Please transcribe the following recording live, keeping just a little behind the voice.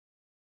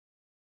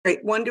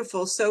Great,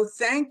 wonderful. So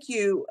thank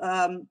you.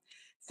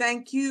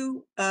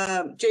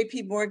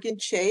 JP Morgan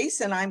Chase,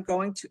 and I'm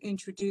going to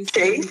introduce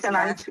Haley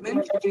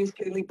Blackman.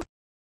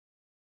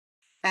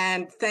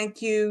 And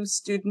thank you,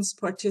 students,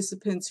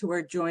 participants who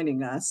are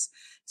joining us.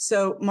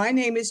 So my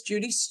name is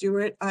Judy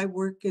Stewart. I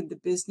work in the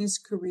Business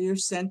Career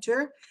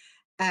Center,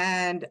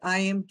 and I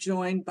am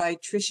joined by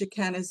Tricia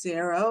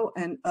Canizero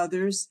and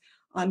others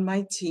on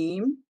my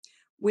team.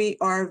 We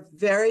are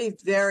very,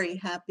 very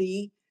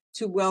happy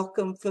to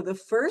welcome for the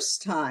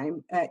first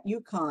time at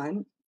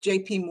UConn,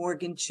 JP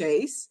Morgan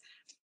Chase.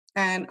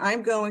 And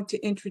I'm going to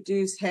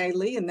introduce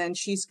Haley, and then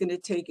she's going to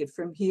take it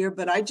from here.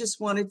 But I just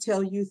want to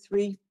tell you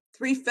three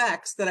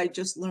facts that I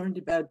just learned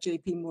about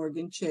JP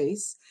Morgan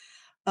Chase.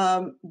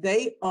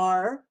 They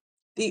are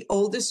the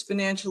oldest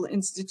financial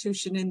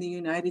institution in the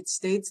United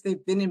States.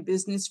 They've been in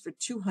business for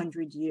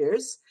 200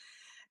 years.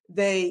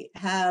 They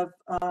have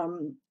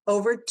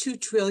over $2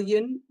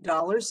 trillion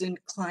in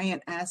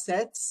client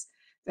assets.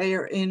 They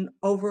are in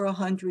over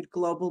 100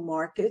 global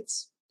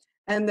markets,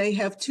 and they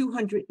have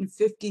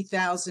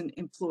 250,000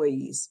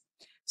 employees.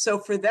 So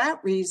for that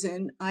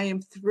reason, I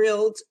am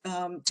thrilled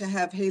to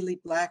have Haley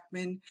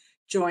Blackman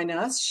join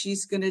us.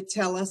 She's going to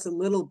tell us a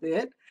little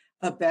bit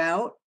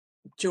about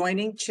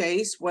joining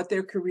Chase, what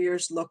their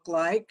careers look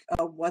like,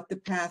 what the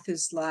path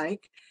is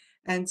like.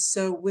 And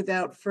so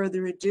without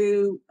further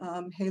ado,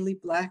 Haley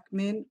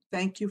Blackman,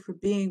 thank you for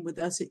being with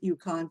us at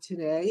UConn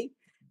today.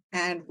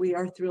 And we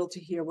are thrilled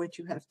to hear what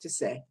you have to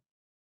say.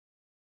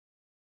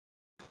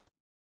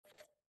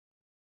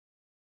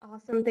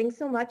 Awesome. Thanks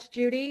so much,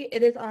 Judy.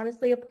 It is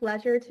honestly a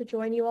pleasure to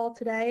join you all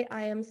today.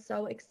 I am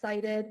so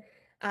excited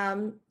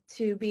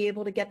to be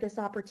able to get this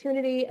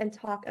opportunity and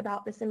talk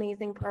about this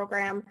amazing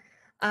program.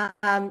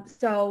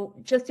 So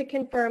just to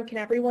confirm, can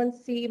everyone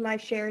see my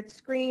shared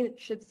screen?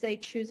 It should say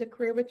choose a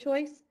career with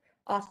choice.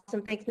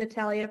 Awesome. Thanks,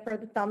 Natalia, for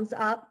the thumbs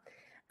up.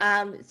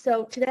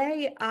 So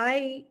today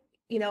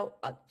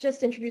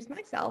just introduce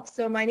myself.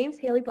 So my name's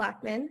Haley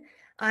Blackman.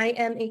 I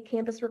am a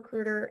campus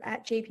recruiter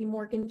at JP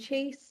Morgan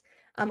Chase.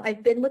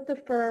 I've been with the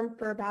firm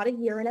for about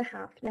 1.5 years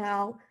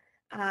now.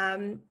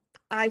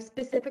 I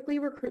specifically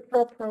recruit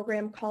for a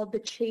program called the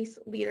Chase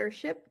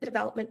Leadership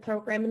Development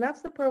Program, and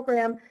that's the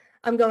program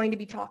I'm going to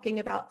be talking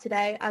about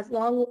today, as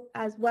well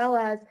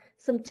as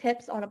some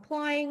tips on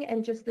applying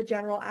and just the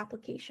general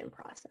application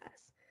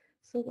process.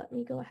 So let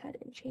me go ahead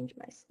and change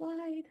my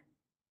slide.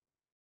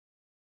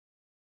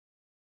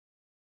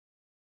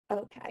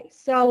 Okay,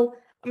 so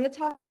I'm going to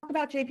talk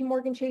about JP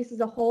Morgan Chase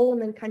as a whole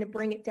and then kind of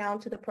bring it down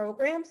to the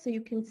program so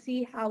you can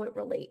see how it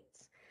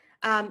relates.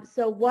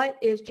 So what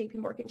is JP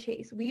Morgan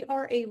Chase? We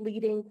are a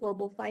leading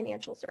global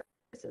financial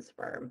services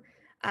firm.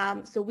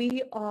 So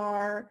we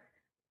are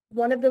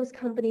one of those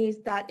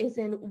companies that is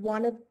in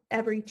one of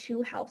every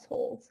 2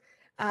 households.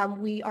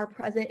 We are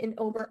present in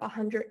over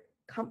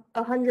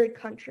 100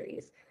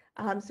 countries.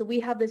 So we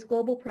have this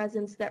global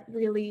presence that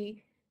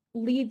really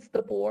leads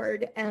the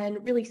board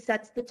and really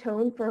sets the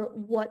tone for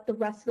what the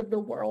rest of the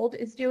world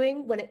is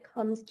doing when it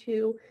comes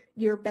to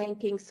your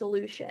banking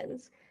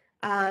solutions.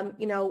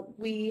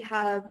 We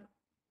have,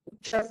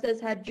 just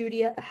as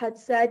Judy had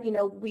said,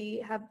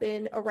 we have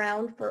been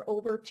around for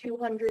over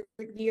 200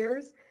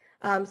 years.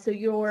 So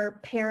your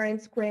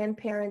parents,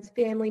 grandparents,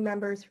 family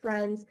members,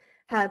 friends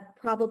have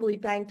probably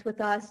banked with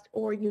us,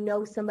 or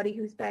somebody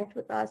who's banked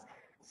with us.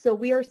 So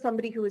we are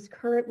somebody who is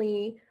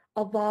currently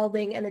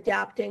evolving and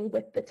adapting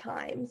with the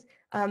times.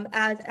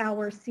 As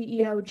our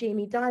CEO,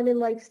 Jamie Dimon,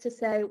 likes to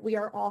say, we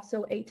are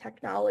also a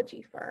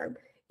technology firm.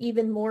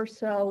 Even more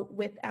so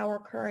with our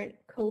current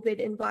COVID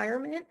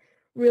environment,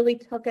 really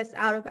took us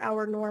out of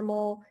our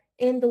normal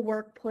in the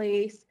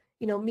workplace,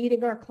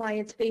 meeting our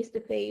clients face to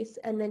face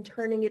and then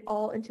turning it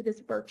all into this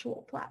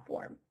virtual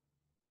platform.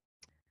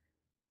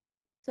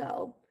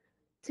 So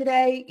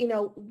today,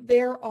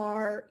 there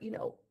are,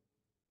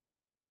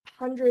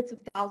 hundreds of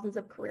thousands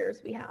of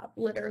careers we have.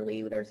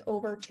 Literally, there's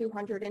over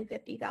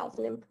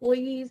 250,000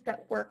 employees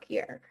that work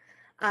here.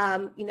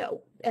 And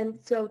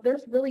so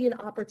there's really an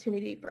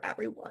opportunity for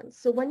everyone.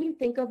 So when you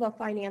think of a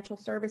financial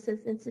services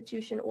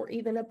institution or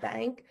even a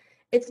bank,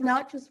 it's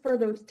not just for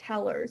those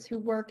tellers who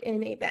work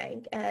in a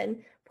bank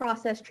and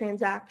process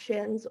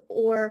transactions,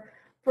 or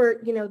for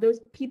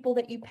those people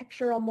that you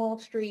picture on Wall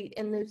Street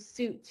in those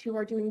suits who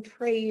are doing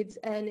trades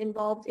and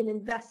involved in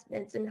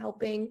investments and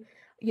helping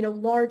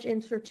large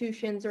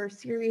institutions or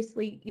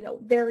seriously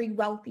very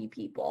wealthy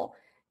people.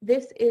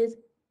 This is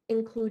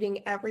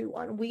including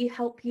everyone. We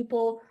help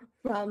people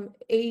from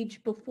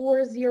age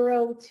before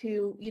 0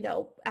 to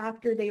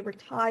after they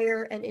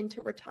retire and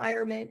into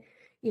retirement.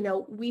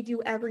 We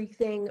do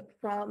everything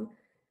from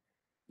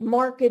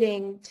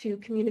marketing to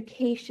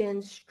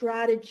communication,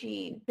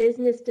 strategy,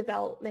 business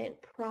development,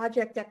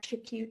 project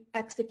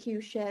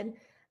execution,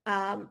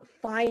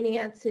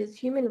 finances,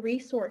 human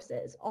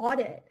resources,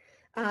 audit.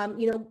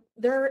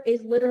 There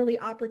is literally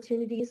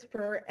opportunities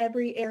for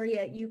every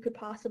area you could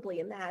possibly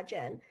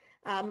imagine,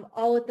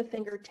 all at the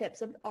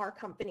fingertips of our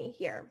company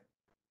here.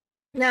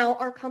 Now,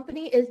 our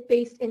company is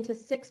based into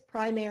 6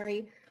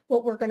 primary,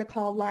 what we're going to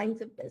call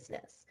lines of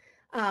business.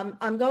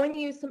 I'm going to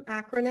use some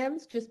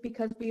acronyms just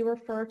because we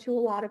refer to a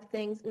lot of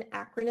things in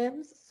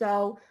acronyms.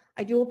 So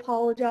I do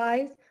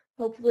apologize.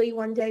 Hopefully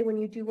one day when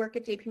you do work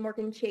at JP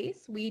Morgan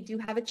Chase, we do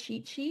have a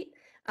cheat sheet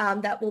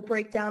that will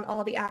break down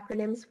all the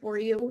acronyms for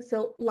you.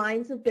 So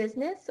lines of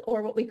business,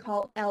 or what we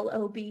call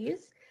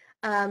LOBs,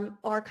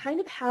 are kind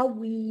of how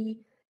we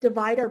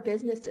divide our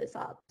businesses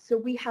up. So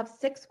we have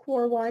 6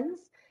 core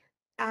ones: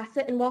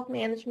 asset and wealth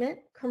management,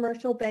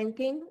 commercial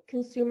banking,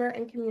 consumer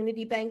and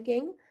community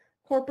banking,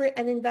 corporate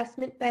and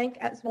investment bank,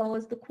 as well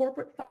as the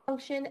corporate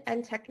function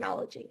and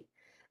technology.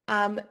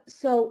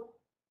 So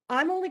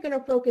I'm only going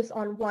to focus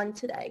on one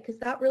today because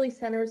that really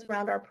centers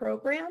around our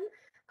program.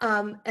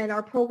 And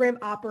our program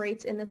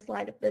operates in this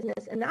line of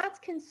business, and that's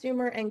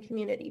consumer and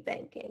community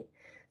banking.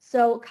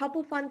 So a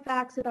couple fun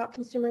facts about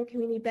consumer and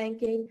community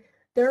banking.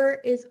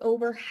 There is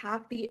over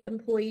half the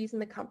employees in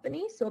the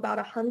company, so about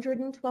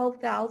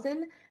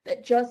 112,000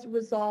 that just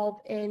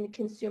resolve in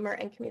consumer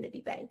and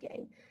community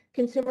banking.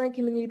 Consumer and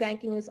community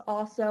banking is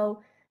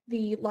also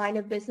the line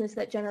of business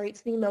that generates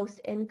the most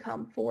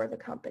income for the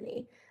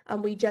company.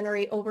 We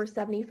generate over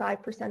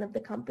 75% of the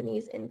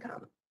company's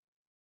income.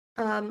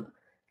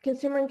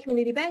 Consumer and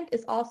Community Bank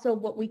is also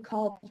what we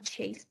call the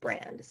Chase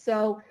brand.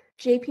 So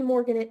JP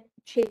Morgan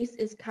Chase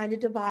is kind of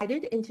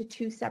divided into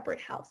 2 separate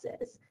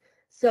houses.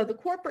 So the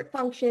corporate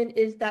function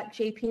is that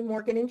JP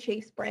Morgan and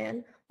Chase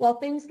brand, while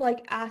things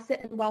like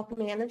asset and wealth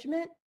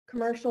management,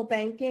 commercial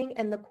banking,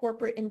 and the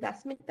corporate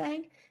investment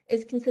bank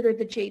is considered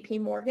the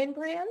JP Morgan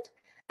brand.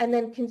 And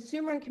then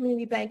consumer and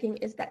community banking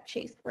is that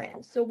Chase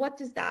brand. So what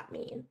does that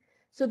mean?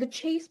 So the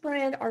Chase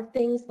brand are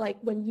things like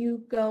when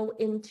you go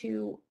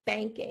into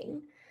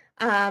banking,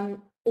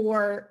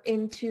 or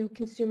into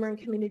consumer and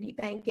community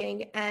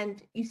banking,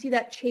 and you see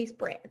that Chase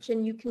branch,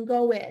 and you can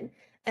go in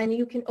and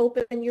you can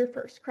open your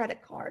first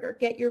credit card, or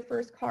get your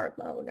first card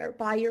loan, or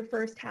buy your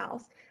first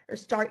house, or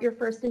start your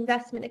first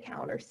investment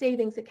account or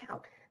savings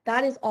account.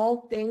 That is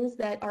all things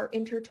that are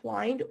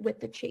intertwined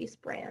with the Chase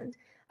brand.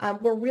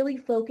 We're really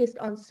focused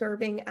on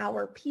serving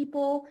our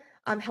people,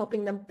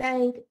 helping them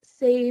bank,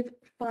 save,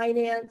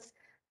 finance.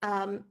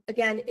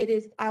 Again, it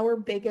is our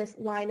biggest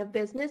line of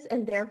business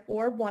and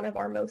therefore one of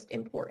our most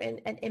important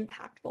and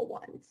impactful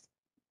ones.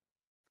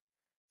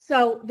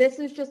 So this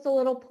is just a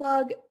little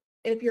plug.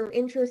 If you're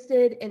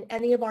interested in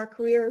any of our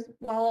careers,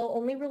 while I'll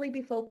only really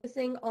be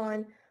focusing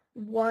on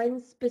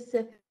one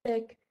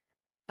specific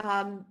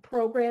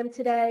program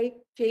today,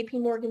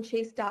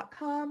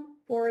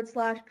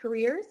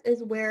 jpmorganchase.com/careers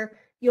is where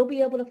you'll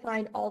be able to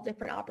find all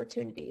different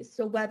opportunities.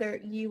 So whether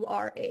you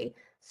are a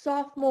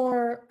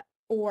sophomore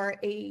or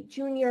a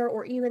junior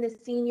or even a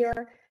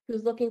senior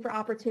who's looking for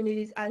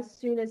opportunities as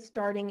soon as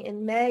starting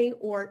in May,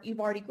 or you've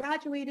already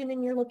graduated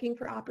and you're looking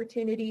for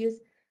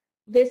opportunities,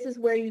 this is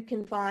where you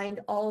can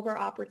find all of our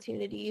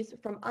opportunities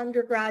from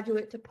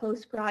undergraduate to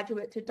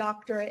postgraduate to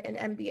doctorate and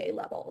MBA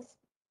levels.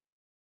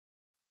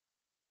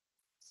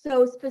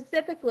 So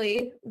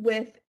specifically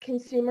with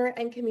consumer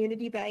and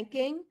community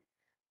banking,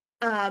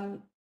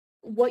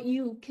 what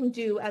you can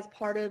do as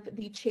part of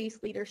the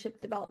Chase Leadership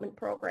Development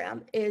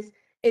Program is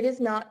it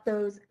is not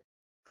those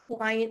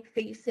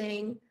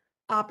client-facing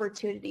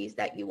opportunities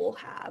that you will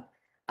have.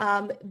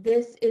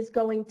 This is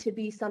going to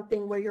be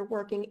something where you're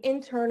working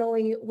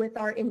internally with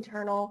our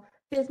internal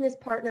business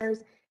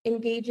partners,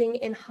 engaging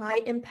in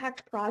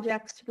high-impact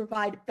projects to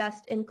provide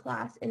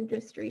best-in-class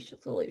industry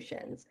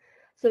solutions.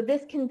 So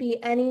this can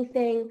be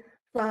anything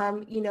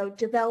from,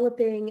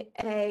 developing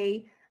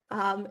a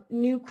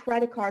new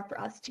credit card for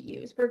us to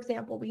use. For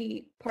example,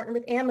 we partner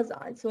with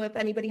Amazon. So if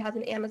anybody has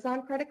an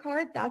Amazon credit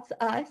card, that's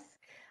us.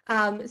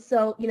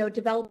 So,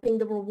 developing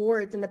the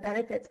rewards and the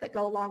benefits that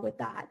go along with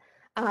that,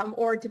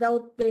 or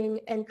developing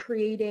and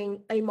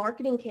creating a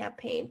marketing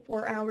campaign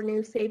for our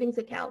new savings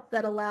accounts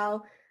that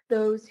allow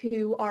those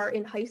who are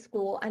in high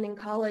school and in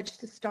college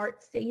to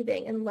start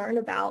saving and learn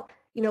about,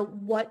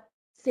 what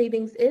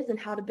savings is and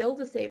how to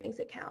build a savings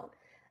account.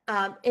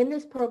 In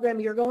this program,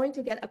 you're going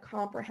to get a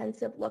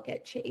comprehensive look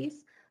at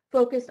Chase,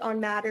 focused on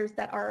matters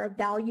that are a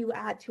value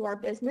add to our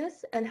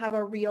business and have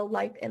a real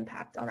life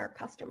impact on our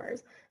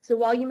customers. So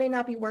while you may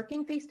not be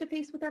working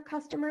face-to-face with our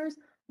customers,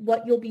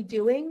 what you'll be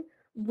doing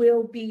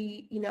will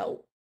be,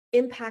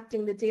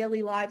 impacting the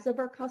daily lives of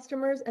our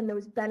customers and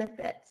those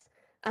benefits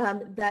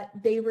that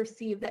they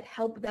receive that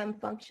help them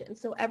function.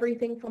 So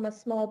everything from a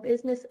small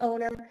business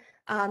owner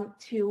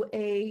to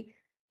a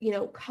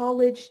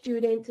college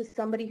student to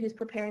somebody who's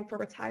preparing for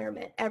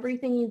retirement.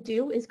 Everything you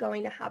do is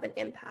going to have an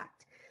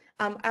impact.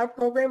 Our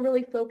program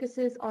really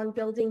focuses on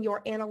building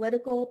your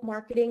analytical,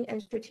 marketing,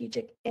 and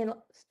strategic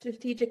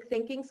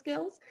thinking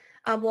skills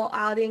while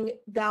adding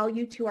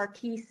value to our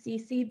key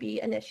CCB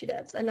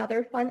initiatives.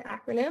 Another fun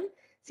acronym,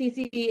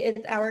 CCB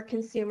is our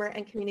consumer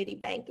and community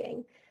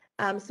banking.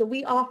 So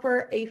we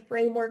offer a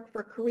framework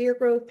for career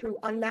growth through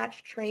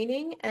unmatched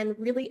training and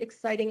really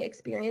exciting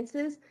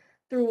experiences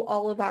through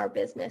all of our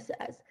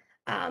businesses.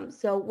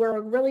 So we're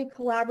a really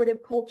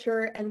collaborative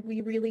culture and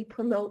we really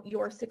promote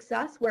your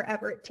success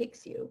wherever it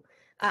takes you.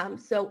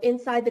 So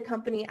inside the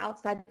company,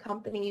 outside the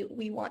company,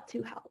 we want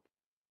to help.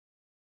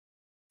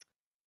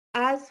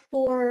 As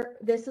for,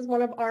 this is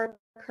one of our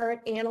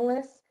current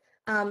analysts,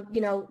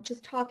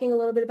 just talking a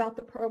little bit about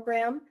the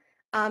program.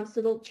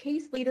 So the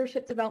Chase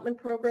Leadership Development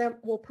Program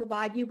will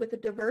provide you with a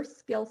diverse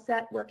skill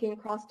set working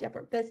across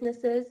different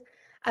businesses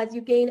as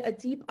you gain a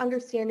deep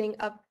understanding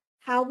of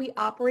how we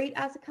operate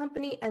as a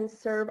company and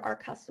serve our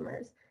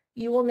customers.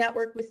 You will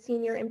network with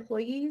senior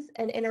employees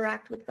and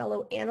interact with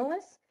fellow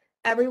analysts.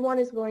 Everyone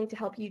is willing to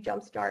help you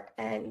jumpstart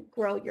and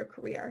grow your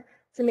career.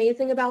 What's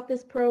amazing about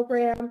this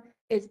program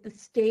is the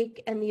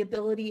stake and the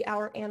ability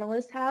our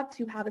analysts have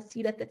to have a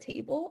seat at the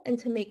table and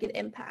to make an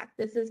impact.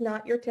 This is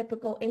not your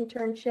typical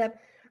internship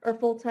or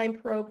full-time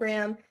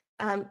program.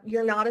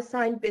 You're not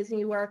assigned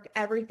busy work.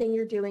 Everything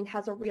you're doing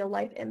has a real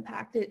life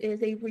impact. It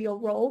is a real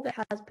role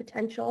that has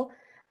potential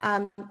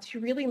to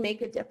really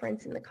make a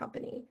difference in the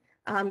company.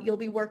 You'll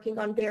be working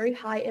on very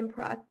high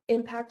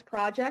impact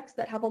projects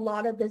that have a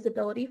lot of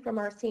visibility from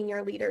our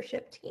senior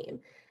leadership team.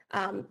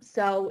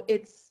 So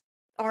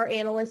our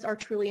analysts are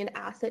truly an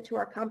asset to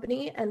our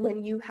company. And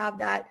when you have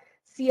that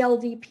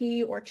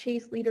CLDP or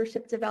Chase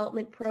Leadership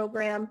Development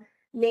Program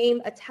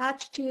name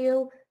attached to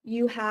you,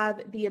 you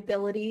have the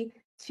ability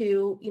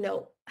to,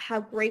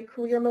 have great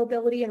career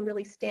mobility and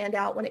really stand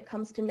out when it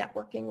comes to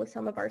networking with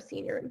some of our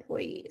senior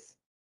employees.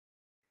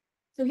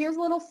 So here's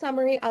a little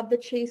summary of the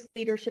Chase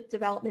Leadership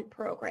Development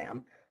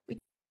Program. We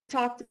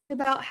talked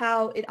about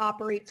how it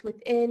operates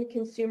within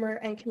consumer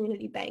and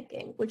community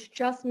banking, which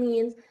just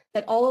means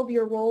that all of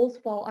your roles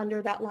fall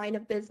under that line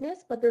of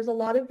business, but there's a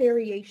lot of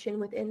variation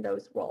within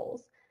those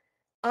roles.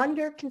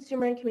 Under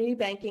consumer and community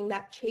banking,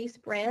 that Chase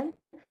brand,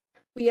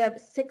 we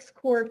have 6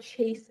 core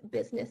Chase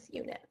business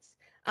units.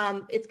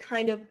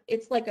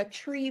 It's like a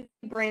tree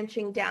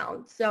branching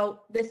down.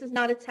 So this is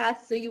not a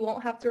test, so you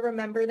won't have to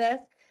remember this,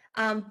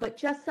 but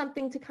just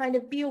something to kind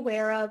of be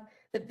aware of,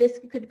 that this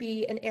could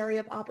be an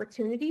area of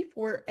opportunity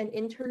for an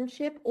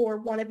internship or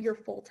one of your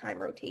full-time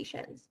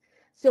rotations.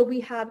 So we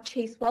have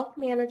Chase Wealth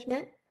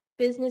Management,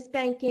 business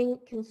banking,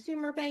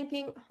 consumer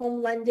banking,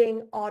 home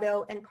lending,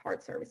 auto, and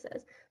card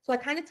services. So I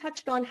kind of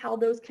touched on how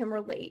those can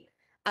relate.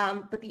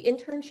 But the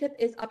internship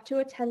is up to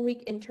a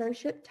 10-week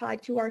internship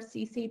tied to our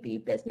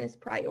CCB business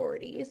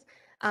priorities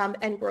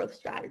and growth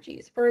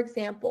strategies. For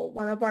example,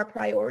 one of our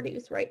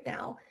priorities right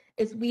now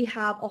is we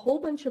have a whole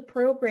bunch of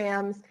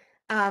programs.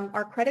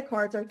 Our credit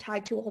cards are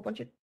tied to a whole bunch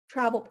of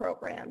travel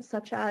programs,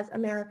 such as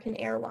American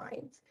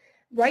Airlines.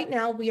 Right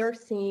now, we are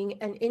seeing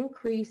an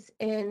increase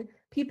in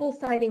people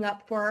signing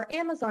up for our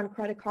Amazon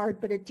credit card,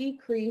 but a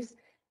decrease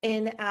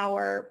in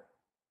our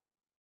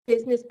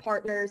business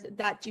partners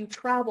that do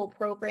travel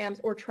programs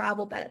or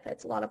travel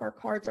benefits. A lot of our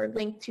cards are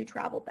linked to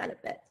travel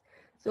benefits.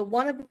 So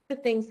one of the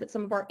things that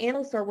some of our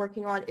analysts are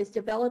working on is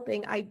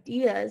developing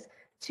ideas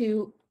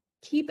to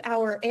keep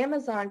our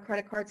Amazon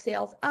credit card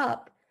sales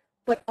up,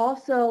 but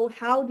also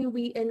how do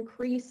we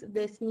increase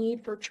this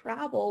need for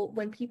travel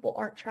when people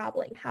aren't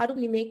traveling? How do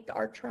we make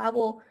our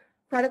travel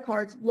credit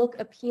cards look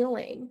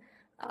appealing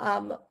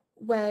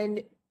when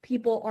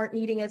people aren't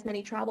needing as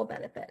many travel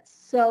benefits?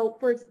 So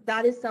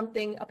that is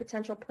a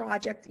potential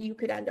project you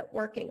could end up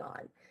working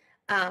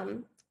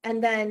on.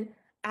 And then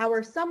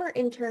our summer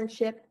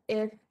internship,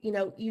 if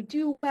you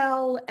do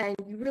well and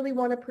you really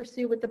want to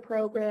pursue with the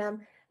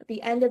program, at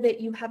the end of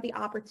it, you have the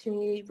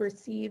opportunity to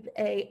receive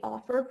an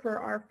offer for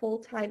our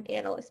full-time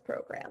analyst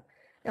program.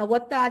 Now,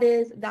 what that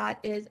is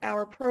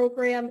our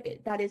program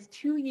that is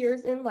 2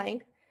 years in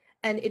length,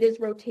 and it is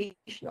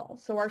rotational.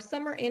 So our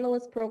summer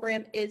analyst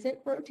program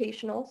isn't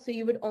rotational, so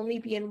you would only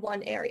be in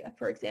one area,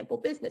 for example,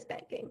 business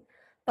banking.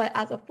 But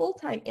as a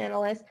full-time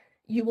analyst,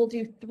 you will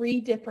do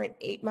 3 different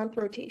 8-month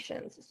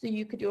rotations. So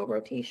you could do a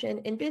rotation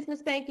in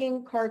business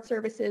banking, card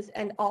services,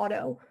 and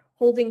auto,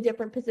 holding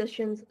different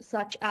positions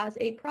such as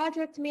a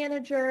project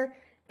manager,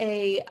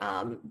 a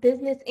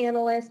business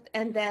analyst,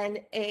 and then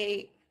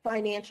a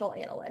financial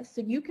analyst.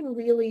 So you can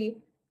really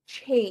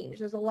change.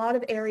 There's a lot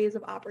of areas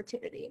of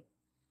opportunity.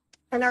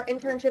 And our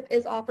internship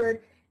is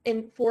offered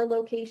in 4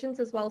 locations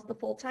as well as the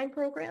full-time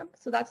program.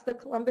 So that's the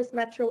Columbus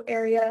metro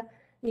area,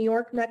 New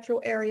York metro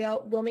area,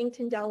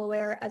 Wilmington,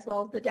 Delaware, as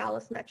well as the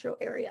Dallas metro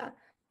area.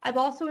 I've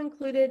also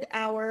included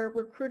our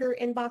recruiter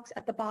inbox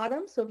at the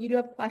bottom. So if you do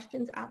have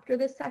questions after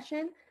this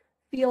session,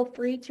 feel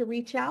free to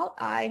reach out.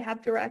 I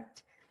have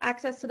direct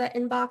access to that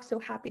inbox, so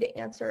happy to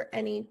answer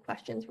any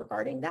questions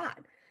regarding that.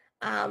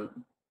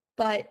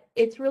 But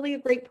it's really a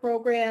great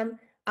program.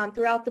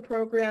 Throughout the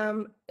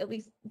program, at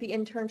least the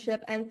internship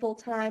and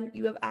full-time,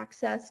 you have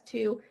access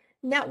to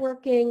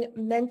networking,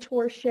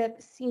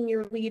 mentorship,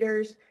 senior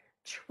leaders,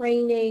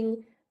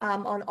 training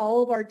on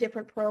all of our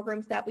different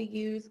programs that we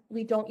use.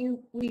 We don't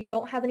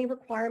have any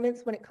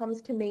requirements when it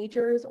comes to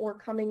majors or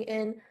coming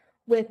in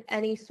with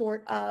any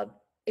sort of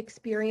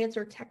experience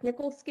or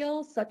technical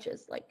skills, such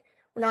as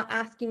we're not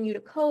asking you to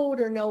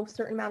code or know a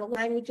certain amount of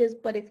languages,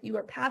 but if you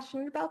are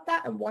passionate about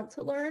that and want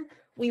to learn,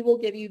 we will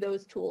give you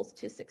those tools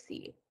to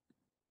succeed.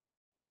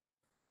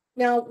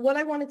 Now, what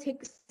I want to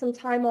take some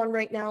time on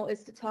right now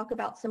is to talk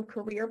about some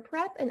career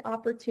prep and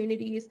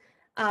opportunities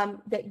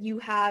that you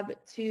have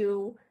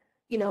to,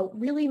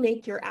 really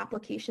make your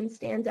application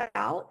stand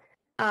out.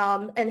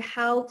 and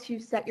how to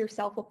set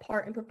yourself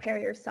apart and prepare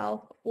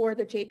yourself for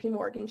the JP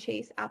Morgan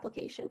Chase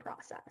application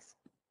process.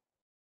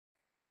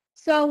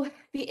 So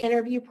the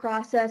interview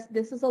process,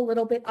 this is a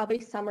little bit of a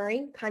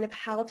summary, kind of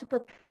how to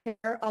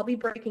prepare. I'll be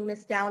breaking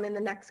this down in the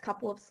next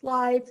couple of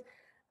slides.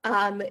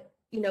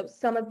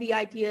 Some of the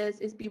ideas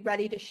is be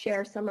ready to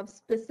share some of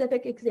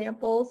specific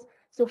examples.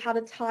 So how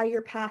to tie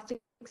your past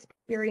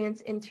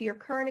experience into your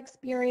current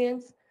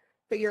experience.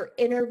 For your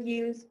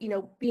interviews,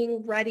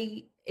 being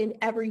ready in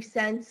every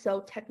sense.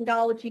 So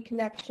technology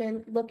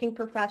connection, looking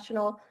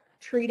professional,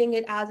 treating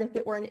it as if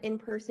it were an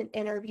in-person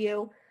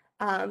interview.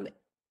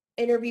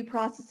 Interview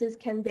processes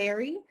can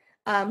vary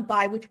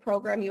by which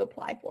program you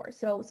apply for.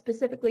 So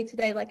specifically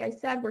today, like I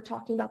said, we're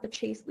talking about the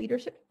Chase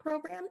Leadership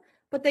Program,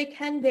 but they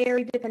can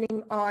vary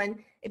depending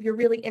on if you're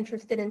really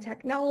interested in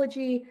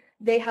technology.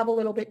 They have a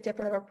little bit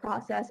different of a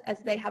process as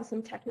they have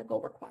some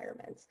technical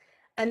requirements.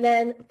 And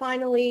then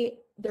finally,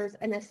 there's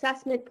an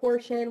assessment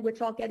portion,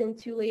 which I'll get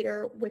into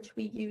later, which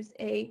we use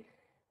a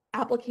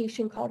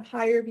application called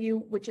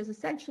HireVue, which is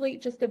essentially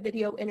just a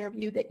video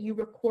interview that you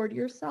record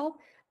yourself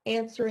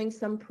answering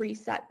some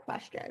preset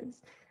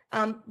questions.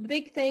 The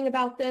big thing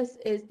about this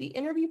is the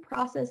interview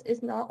process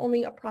is not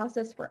only a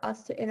process for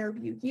us to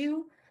interview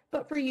you,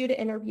 but for you to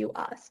interview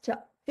us to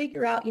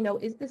figure out,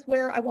 is this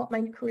where I want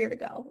my career to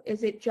go?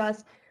 Is it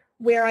just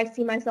where I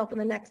see myself in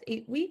the next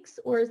 8 weeks,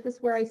 or is this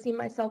where I see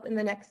myself in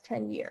the next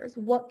 10 years?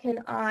 What can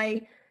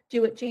I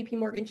do at JP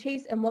Morgan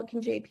Chase, and what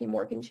can JP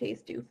Morgan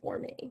Chase do for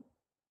me?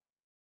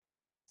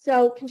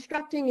 So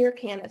constructing your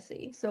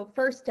candidacy. So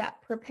first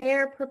step,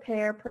 prepare,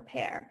 prepare,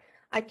 prepare.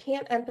 I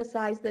can't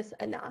emphasize this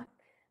enough.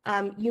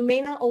 You may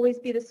not always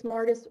be the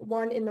smartest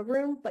one in the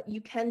room, but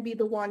you can be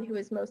the one who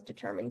is most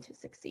determined to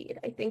succeed.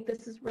 I think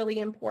this is really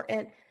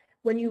important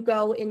when you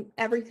go in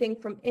everything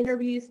from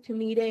interviews to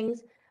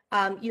meetings.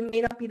 You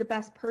may not be the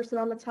best person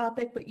on the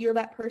topic, but you're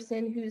that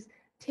person who's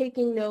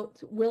taking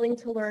notes, willing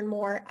to learn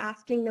more,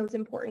 asking those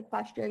important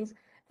questions.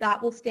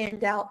 That will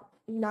stand out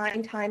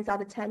 9 times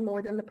out of 10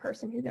 more than the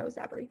person who knows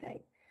everything.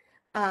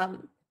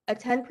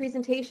 Attend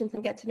presentations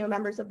and get to know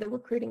members of the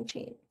recruiting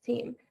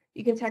team.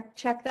 You can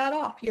check that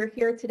off. You're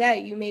here today.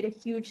 You made a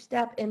huge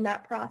step in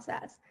that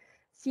process.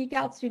 Seek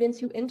out students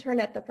who intern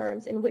at the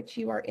firms in which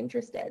you are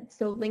interested.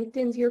 So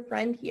LinkedIn's your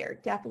friend here.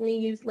 Definitely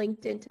use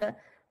LinkedIn to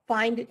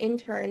find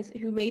interns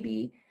who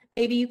maybe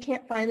you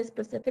can't find a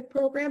specific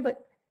program,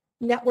 but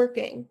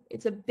networking,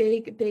 it's a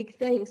big, big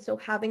thing. So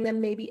having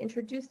them maybe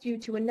introduce you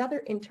to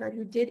another intern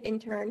who did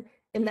intern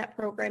in that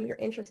program you're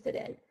interested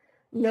in.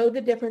 Know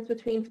the difference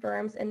between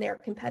firms and their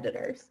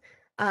competitors.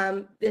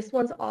 This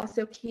one's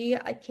also key.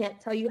 I can't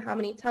tell you how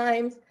many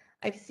times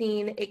I've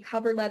seen a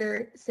cover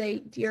letter say,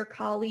 "Dear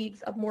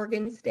colleagues of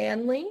Morgan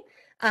Stanley,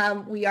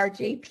 we are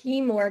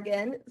JP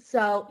Morgan."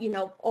 So,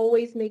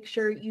 always make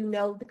sure you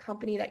know the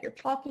company that you're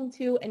talking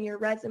to, and your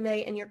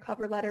resume and your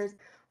cover letters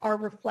are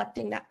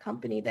reflecting that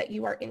company that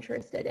you are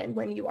interested in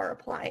when you are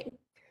applying.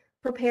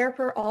 Prepare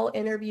for all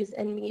interviews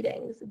and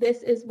meetings.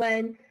 This is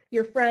when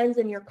your friends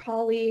and your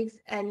colleagues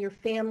and your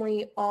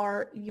family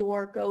are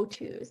your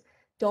go-tos.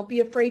 Don't be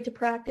afraid to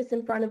practice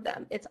in front of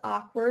them. It's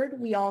awkward,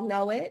 we all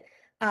know it,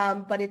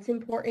 but it's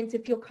important to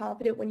feel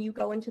confident when you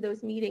go into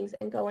those meetings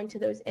and go into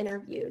those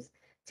interviews.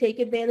 Take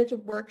advantage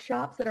of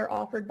workshops that are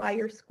offered by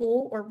your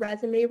school or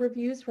resume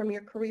reviews from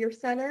your career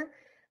center,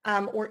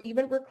 or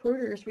even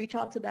recruiters. Reach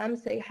out to them,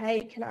 say,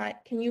 "Hey,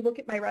 can you look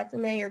at my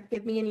resume or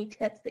give me any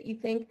tips that you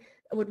think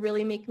would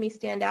really make me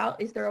stand out?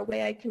 Is there a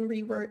way I can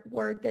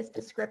reword this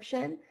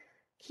description?"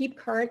 Keep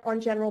current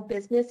on general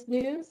business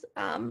news,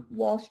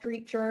 Wall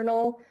Street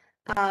Journal.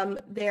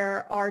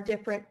 There are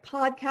different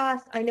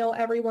podcasts I know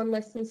everyone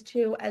listens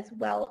to, as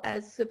well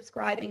as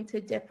subscribing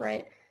to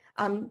different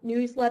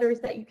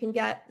newsletters that you can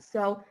get.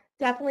 So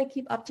definitely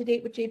keep up to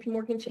date with JP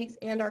Morgan Chase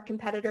and our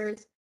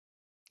competitors.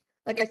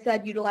 Like I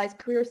said, utilize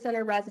Career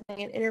Center, resume,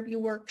 and interview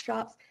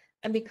workshops,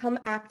 and become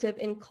active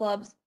in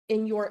clubs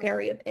in your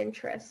area of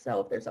interest.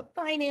 So if there's a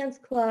finance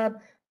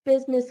club,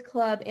 business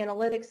club,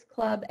 analytics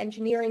club,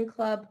 engineering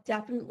club,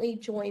 definitely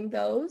join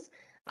those,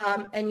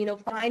 and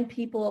find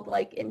people of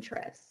like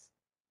interests.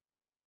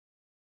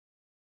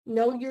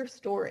 Know your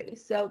story.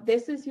 So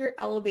this is your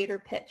elevator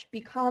pitch.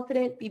 Be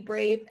confident, be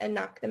brave, and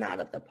knock them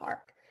out of the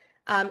park.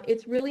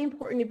 It's really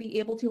important to be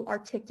able to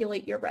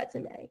articulate your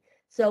resume.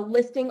 So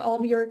listing all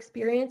of your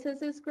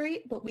experiences is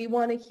great, but we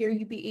want to hear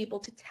you be able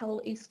to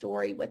tell a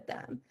story with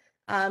them.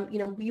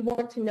 We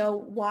want to know,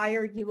 why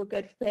are you a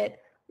good fit?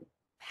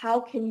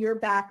 How can your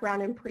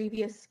background and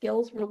previous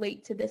skills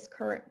relate to this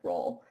current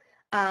role?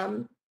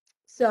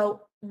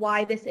 So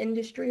why this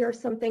industry, or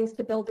some things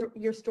to build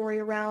your story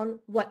around.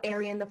 What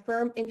area in the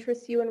firm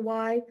interests you and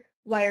why?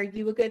 Why are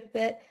you a good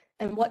fit?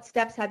 And what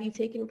steps have you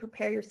taken to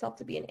prepare yourself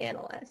to be an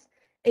analyst?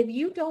 If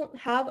you don't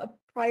have a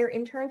prior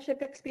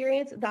internship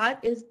experience,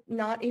 that is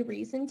not a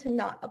reason to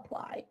not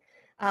apply.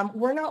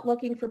 We're not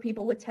looking for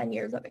people with 10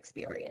 years of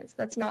experience.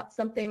 That's not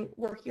something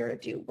we're here to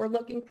do. We're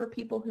looking for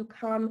people who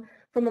come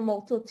from a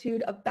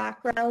multitude of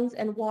backgrounds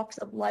and walks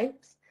of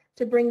life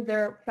to bring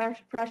their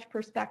fresh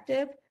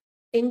perspective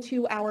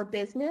into our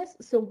business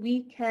so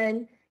we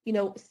can, you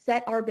know,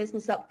 set our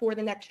business up for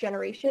the next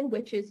generation,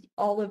 which is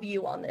all of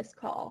you on this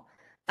call.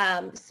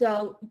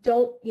 So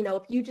don't, you know,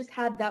 if you just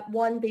had that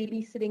one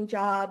babysitting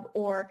job,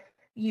 or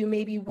you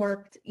maybe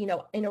worked, you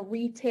know, in a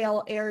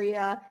retail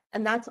area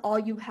and that's all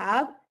you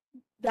have,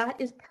 that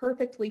is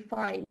perfectly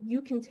fine.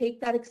 You can take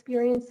that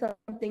experience,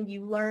 something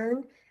you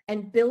learned,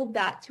 and build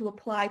that to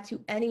apply to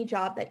any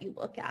job that you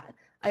look at.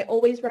 I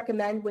always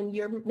recommend when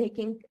you're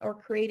making or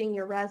creating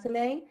your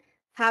resume,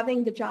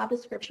 having the job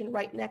description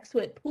right next to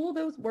it, pull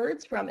those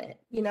words from it.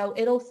 You know,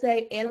 it'll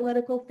say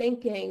analytical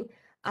thinking,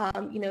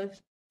 you know,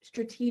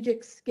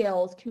 strategic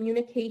skills,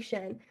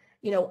 communication.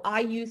 You know, I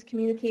use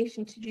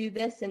communication to do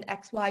this in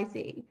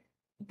XYZ.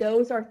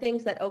 Those are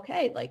things that,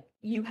 okay, like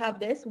you have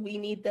this, we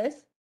need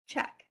this,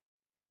 check.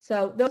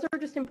 So those are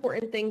just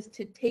important things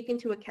to take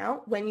into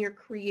account when you're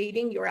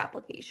creating your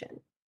application.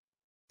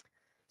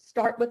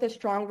 Start with a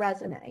strong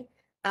resume.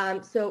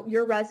 So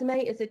your resume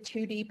is a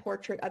 2D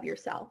portrait of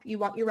yourself. You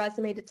want your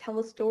resume to tell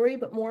a story,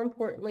 but more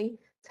importantly,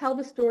 tell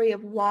the story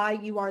of why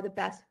you are the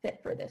best fit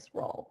for this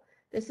role.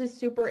 This is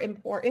super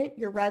important.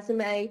 Your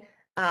resume,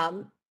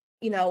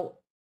 you know,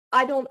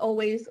 I don't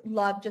always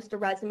love just a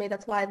resume.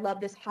 That's why I love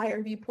this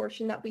higher view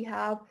portion that we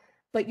have.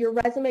 But your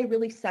resume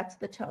really sets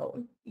the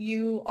tone.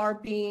 You are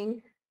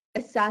being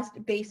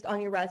assessed based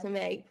on your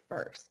resume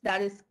first.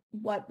 That is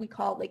what we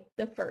call like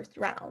the first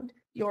round,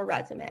 your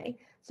resume.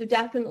 So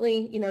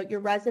definitely, you know, your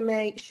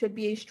resume should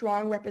be a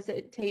strong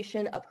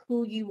representation of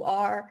who you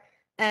are,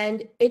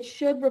 and it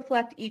should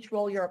reflect each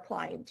role you're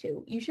applying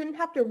to. You shouldn't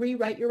have to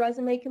rewrite your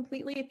resume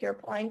completely if you're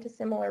applying to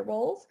similar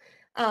roles,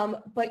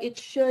 but it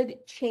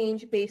should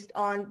change based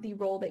on the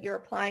role that you're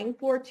applying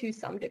for to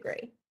some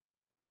degree.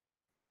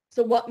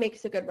 So what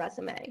makes a good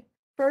resume?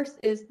 First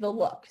is the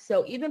look.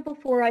 So even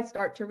before I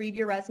start to read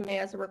your resume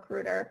as a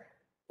recruiter,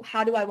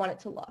 how do I want it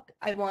to look?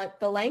 I want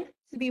the length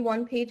to be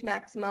 1 page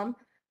maximum,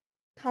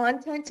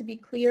 content to be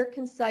clear,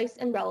 concise,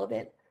 and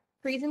relevant,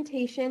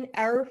 presentation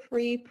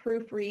error-free,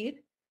 proofread,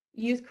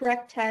 use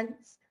correct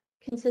tense,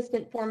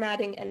 consistent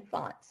formatting, and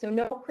font. So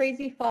no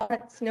crazy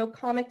fonts, no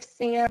Comic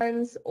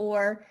Sans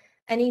or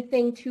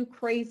anything too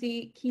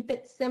crazy. Keep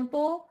it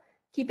simple,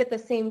 keep it the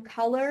same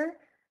color,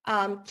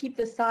 keep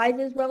the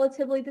sizes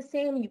relatively the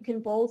same. You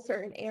can bold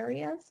certain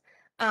areas.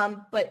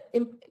 But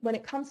when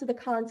it comes to the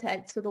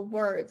content, so the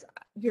words,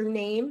 your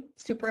name,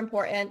 super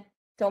important.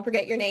 Don't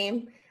forget your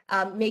name.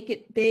 Make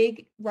it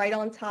big right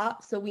on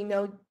top so we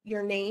know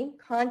your name,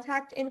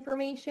 contact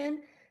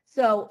information.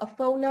 So a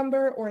phone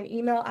number or an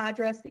email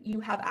address that you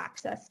have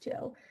access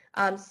to.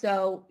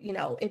 So, you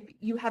know, if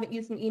you haven't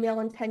used an email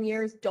in 10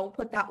 years, don't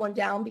put that one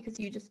down because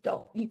you just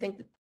don't, you think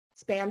that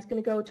spam's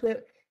going to go to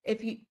it.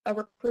 If a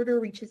recruiter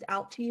reaches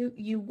out to you,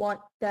 you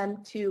want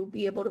them to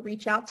be able to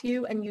reach out to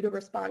you and you to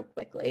respond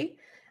quickly.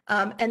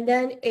 And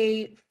then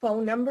a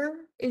phone number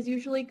is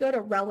usually good,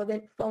 a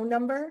relevant phone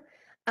number,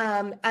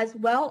 as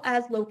well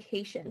as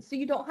location. So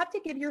you don't have to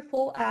give your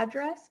full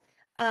address,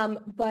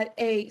 but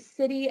a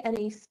city and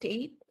a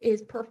state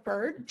is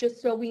preferred,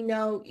 just so we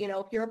know, you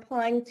know, if you're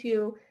applying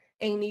to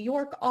a New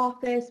York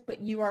office,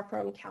 but you are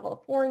from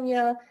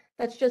California,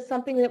 that's just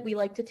something that we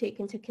like to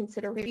take into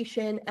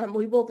consideration, and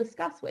we will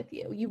discuss with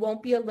you. You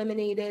won't be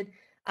eliminated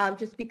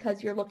just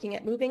because you're looking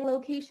at moving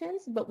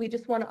locations, but we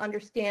just want to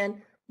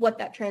understand what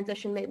that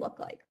transition may look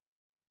like.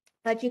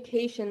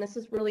 Education, this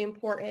is really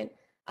important.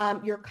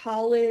 Your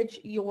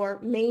college, your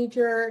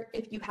major,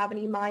 if you have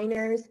any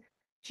minors.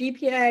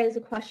 GPA is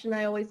a question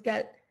I always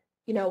get.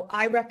 You know,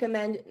 I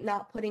recommend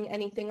not putting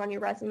anything on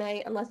your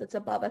resume unless it's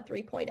above a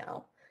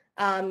 3.0.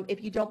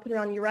 If you don't put it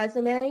on your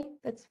resume,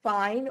 that's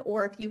fine.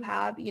 Or if you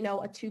have, you know,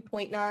 a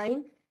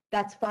 2.9,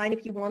 that's fine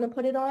if you want to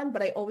put it on,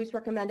 but I always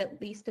recommend at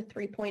least a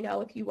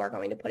 3.0 if you are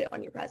going to put it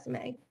on your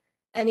resume.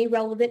 Any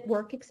relevant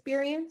work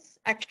experience,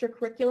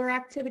 extracurricular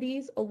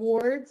activities,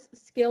 awards,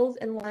 skills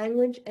and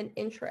language and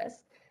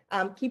interests.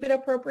 Keep it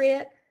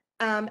appropriate,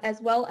 as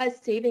well as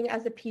saving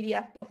as a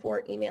PDF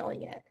before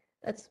emailing it.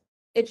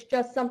 It's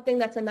just something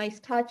that's a nice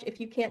touch. If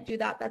you can't do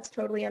that, that's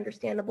totally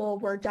understandable.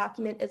 Word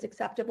document is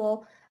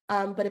acceptable,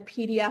 but a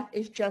PDF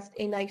is just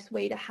a nice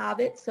way to have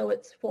it so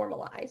it's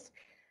formalized.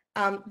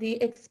 The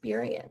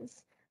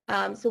experience.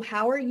 So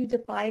how are you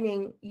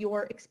defining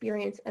your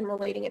experience and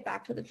relating it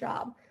back to the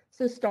job?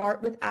 So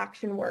start with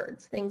action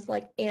words, things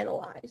like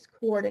analyzed,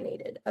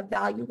 coordinated,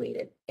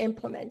 evaluated,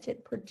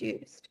 implemented,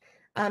 produced.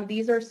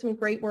 These are some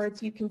great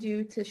words you can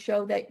do to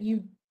show that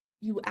you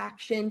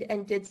actioned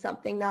and did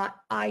something, not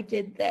I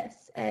did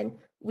this and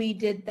we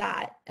did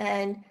that.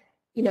 And,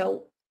 you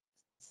know,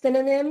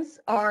 synonyms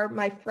are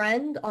my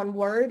friend on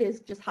Word,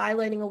 is just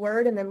highlighting a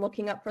word and then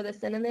looking up for the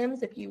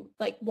synonyms. If you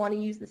like want to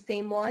use the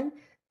same one,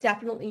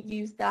 definitely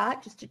use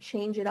that just to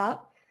change it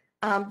up.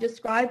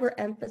 Describe or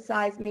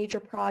emphasize major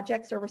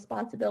projects or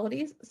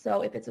responsibilities.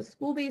 So if it's a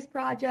school-based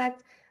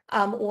project,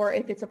 or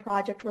if it's a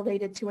project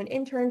related to an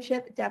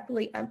internship,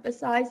 definitely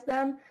emphasize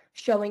them,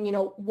 showing, you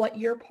know, what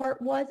your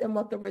part was and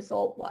what the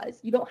result was.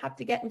 You don't have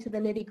to get into the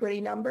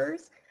nitty-gritty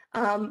numbers,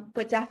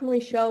 but definitely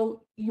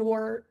show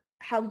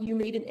how you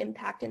made an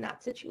impact in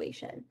that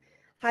situation.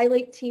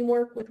 Highlight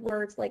teamwork with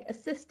words like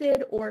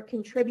assisted or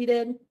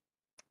contributed,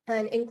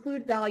 and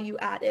include value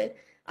added.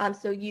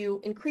 So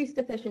you increased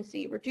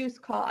efficiency, reduce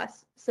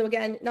costs. So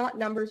again, not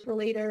numbers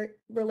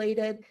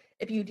related.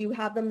 If you do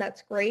have them,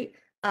 that's great.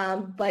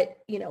 But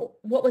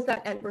what was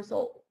that end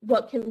result?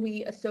 What can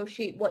we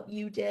associate what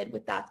you did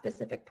with that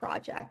specific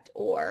project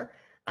or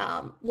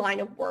line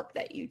of work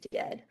that you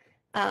did?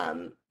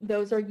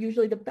 Those are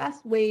usually the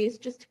best ways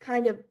just to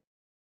kind of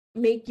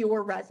make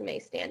your resume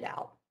stand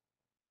out.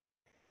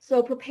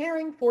 So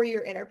preparing for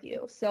your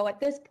interview. So at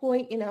this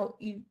point,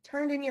 you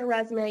turned in your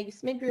resume, you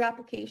submitted your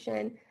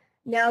application,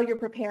 now you're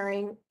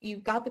preparing,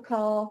 you've got the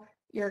call,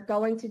 you're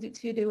going to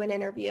do an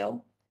interview,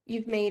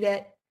 you've made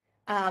it.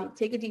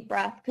 Take a deep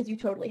breath because you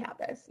totally have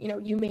this.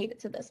 You made it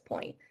to this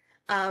point.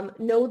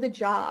 Know the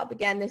job.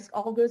 Again, this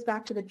all goes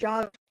back to the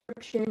job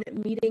description,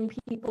 meeting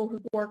people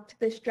who worked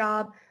this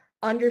job,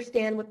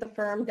 understand what the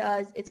firm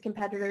does, its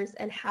competitors,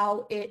 and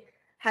how it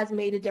has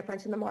made a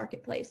difference in the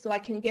marketplace. So I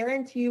can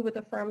guarantee you with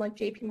a firm like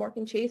JP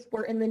Morgan Chase,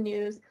 we're in the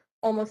news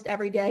almost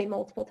every day,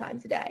 multiple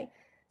times a day.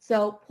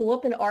 So pull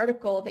up an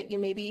article that you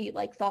maybe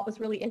thought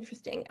was really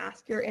interesting.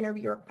 Ask your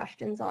interviewer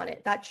questions on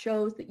it. That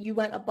shows that you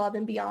went above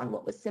and beyond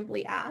what was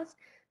simply asked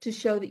to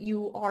show that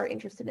you are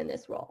interested in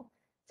this role.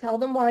 Tell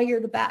them why you're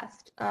the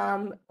best.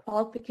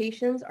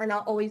 Qualifications are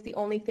not always the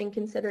only thing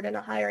considered in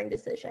a hiring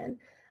decision.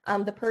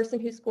 The person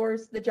who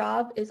scores the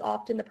job is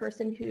often the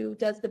person who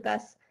does the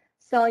best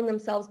selling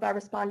themselves by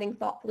responding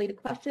thoughtfully to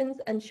questions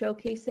and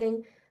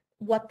showcasing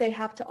what they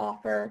have to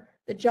offer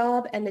the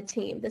job and the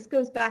team. This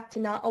goes back to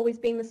not always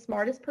being the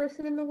smartest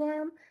person in the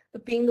room,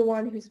 but being the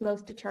one who's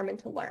most determined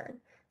to learn.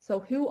 So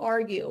who are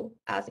you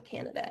as a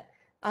candidate?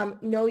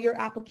 Know your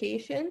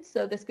application.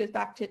 So this goes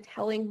back to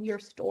telling your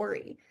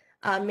story,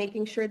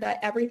 making sure that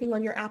everything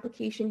on your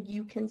application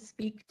you can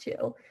speak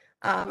to.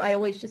 I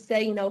always just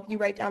say, if you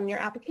write down in your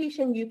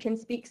application, you can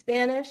speak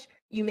Spanish,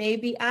 you may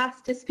be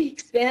asked to speak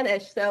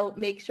Spanish. So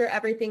make sure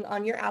everything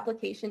on your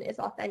application is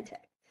authentic.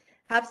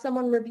 Have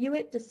someone review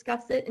it,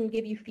 discuss it, and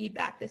give you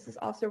feedback. This is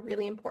also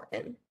really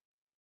important.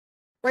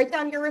 Write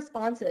down your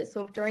responses.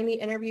 So if during the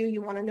interview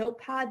you want a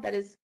notepad, that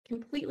is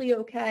completely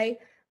okay.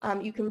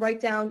 You can write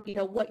down,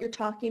 what you're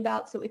talking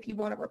about. So if you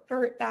want to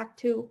refer back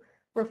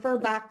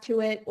to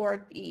it,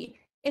 or the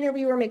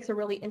interviewer makes a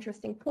really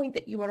interesting point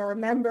that you want to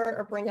remember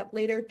or bring up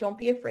later, don't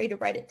be afraid to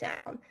write it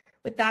down.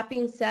 With that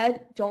being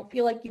said, don't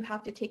feel like you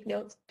have to take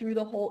notes through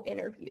the whole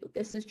interview.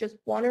 This is just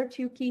one or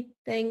two key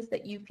things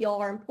that you feel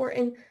are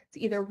important to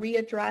either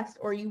readdress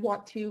or you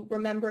want to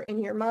remember in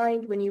your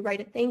mind when you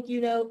write a thank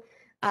you note.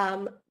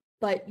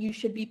 But you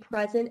should be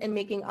present and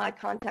making eye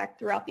contact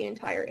throughout the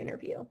entire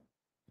interview.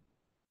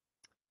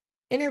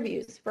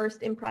 Interviews,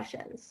 first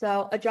impressions.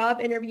 So a job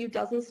interview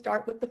doesn't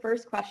start with the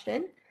first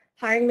question.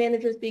 Hiring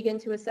managers begin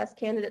to assess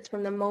candidates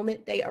from the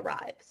moment they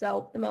arrive.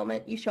 So the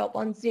moment you show up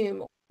on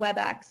Zoom,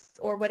 WebEx,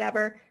 or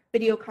whatever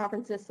video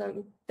conference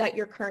system that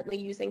you're currently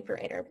using for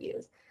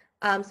interviews.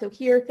 So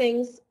here are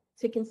things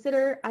to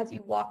consider as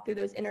you walk through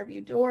those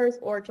interview doors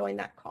or join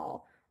that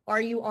call.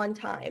 Are you on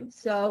time?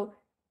 So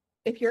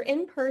if you're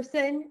in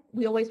person,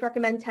 we always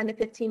recommend 10 to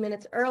 15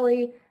 minutes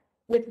early.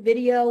 With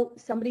video,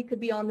 somebody could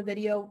be on the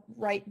video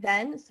right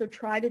then. So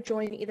try to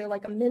join either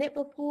a minute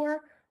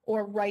before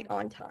or right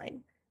on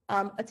time.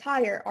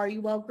 Attire, are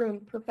you well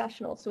groomed,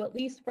 professional? So at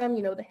least from,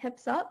 the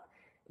hips up,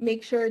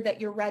 make sure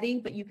that you're ready,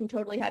 but you can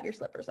totally have your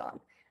slippers on.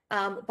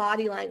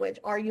 Body language,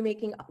 are you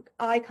making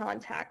eye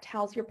contact?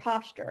 How's your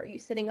posture? Are you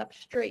sitting up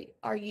straight?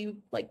 Are you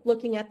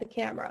looking at the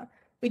camera?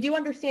 We do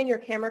understand your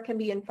camera can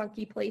be in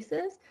funky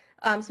places,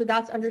 so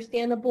that's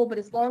understandable, but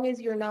as long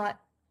as you're not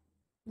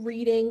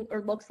reading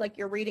or looks like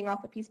you're reading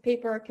off a piece of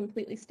paper,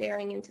 completely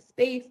staring into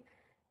space,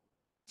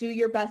 do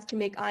your best to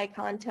make eye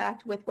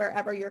contact with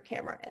wherever your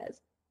camera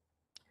is.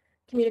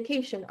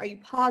 Communication, are you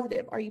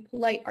positive? Are you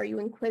polite? Are you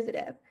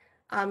inquisitive?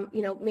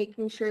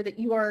 Making sure that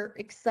you are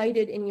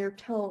excited in your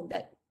tone,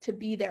 that to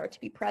be there, to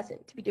be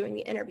present, to be doing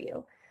the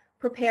interview.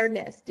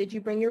 Preparedness, did you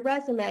bring your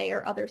resume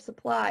or other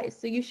supplies?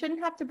 So you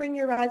shouldn't have to bring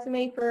your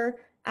resume for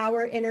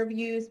our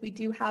interviews. We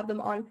do have them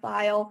on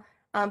file,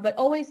 but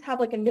always have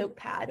a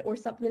notepad or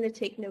something to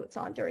take notes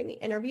on during the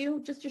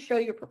interview, just to show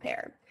you're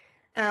prepared.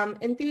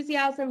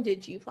 Enthusiasm,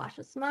 did you flash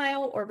a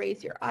smile or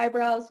raise your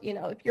eyebrows?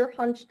 If you're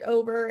hunched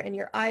over and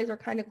your eyes are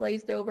kind of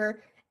glazed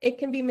over, it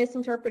can be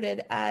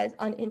misinterpreted as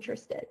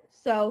uninterested.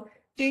 So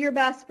do your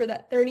best for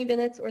that 30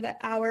 minutes or that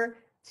hour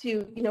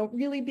to,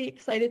 really be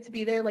excited to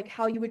be there, like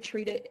how you would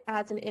treat it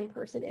as an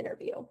in-person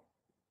interview.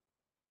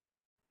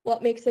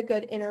 What makes a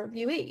good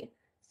interviewee?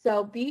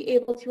 So be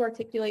able to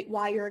articulate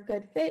why you're a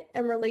good fit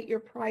and relate your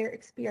prior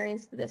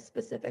experience to this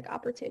specific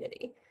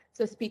opportunity.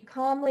 So speak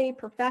calmly,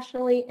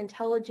 professionally,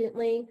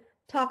 intelligently,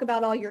 talk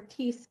about all your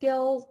key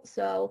skills.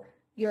 So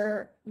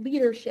your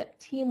leadership,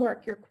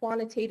 teamwork, your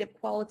quantitative,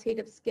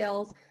 qualitative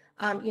skills.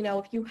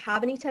 If you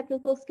have any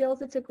technical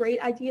skills, it's a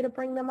great idea to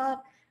bring them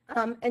up.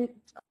 And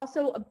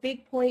also a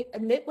big point,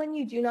 admit when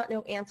you do not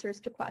know answers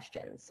to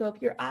questions. So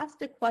if you're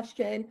asked a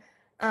question,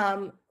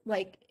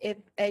 like if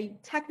a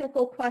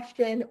technical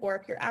question or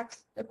if you're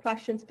asked a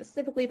question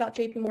specifically about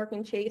JP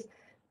Morgan Chase,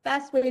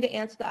 best way to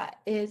answer that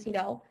is,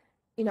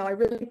 I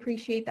really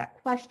appreciate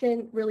that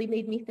question, really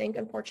made me think.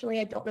 Unfortunately,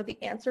 I don't know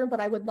the answer, but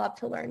I would love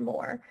to learn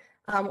more.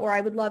 Or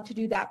I would love to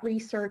do that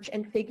research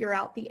and figure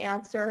out the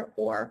answer,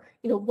 or,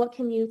 what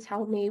can you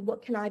tell me?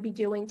 What can I be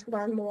doing to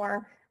learn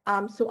more,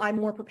 so I'm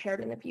more prepared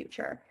in the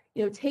future?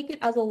 Take it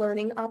as a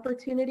learning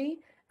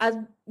opportunity, as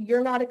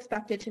you're not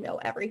expected to know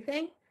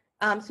everything.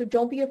 So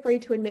don't be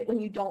afraid to admit when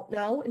you don't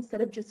know, instead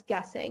of just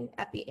guessing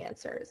at the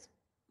answers.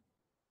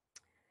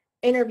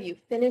 Interview,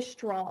 finish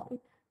strong.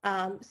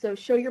 So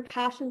show your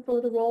passion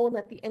for the role and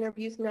let the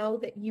interviews know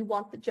that you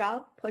want the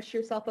job. Push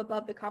yourself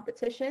above the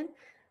competition.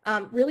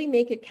 Really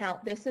make it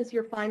count. This is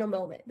your final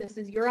moment. This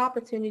is your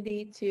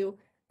opportunity to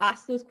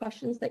ask those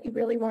questions that you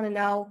really want to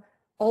know.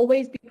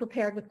 Always be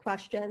prepared with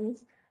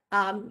questions.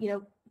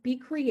 Be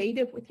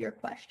creative with your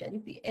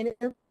questions. The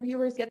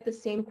interviewers get the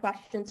same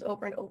questions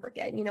over and over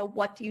again.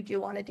 What do you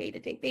do on a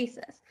day-to-day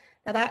basis?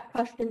 Now that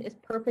question is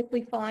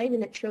perfectly fine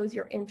and it shows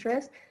your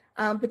interest.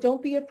 But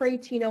don't be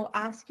afraid to,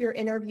 ask your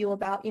interview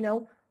about,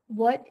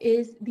 what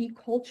is the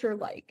culture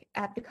like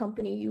at the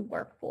company you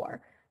work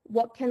for?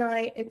 What can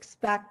I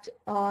expect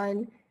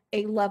on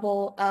a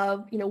level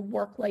of,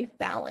 work-life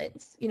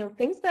balance?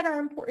 Things that are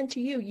important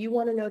to you, you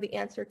want to know the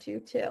answer to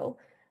too.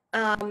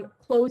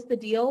 Close the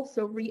deal,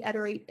 so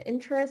reiterate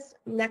interest,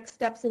 next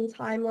steps in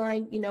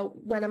timeline,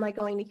 when am I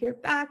going to hear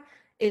back?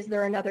 Is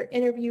there another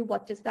interview?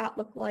 What does that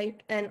look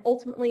like? And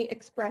ultimately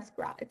express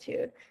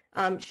gratitude.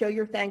 Show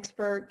your thanks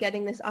for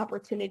getting this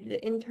opportunity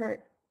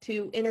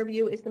to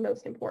interview is the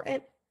most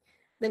important.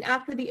 Then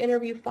after the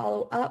interview,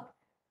 follow up.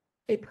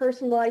 A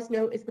personalized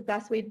note is the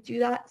best way to do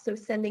that. So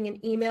sending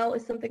an email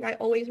is something I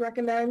always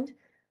recommend.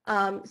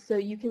 So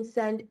you can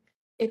send,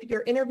 if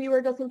your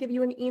interviewer doesn't give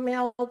you an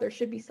email, there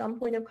should be some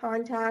point of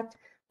contact,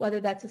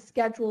 whether that's a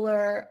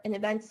scheduler, an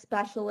event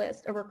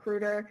specialist, a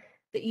recruiter,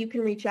 that you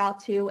can reach out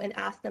to and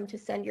ask them to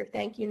send your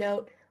thank you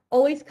note.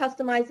 Always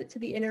customize it to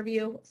the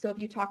interview. So if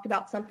you talked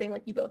about something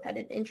like you both had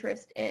an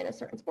interest in a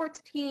certain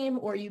sports team,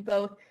 or you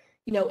both,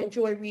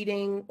 enjoy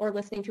reading or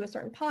listening to a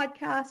certain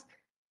podcast,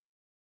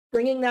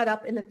 bringing that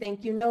up in the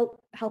thank you note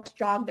helps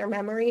jog their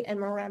memory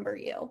and remember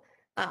you.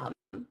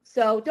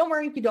 So don't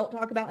worry if you don't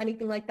talk about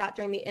anything like that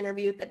during the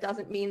interview. That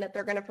doesn't mean that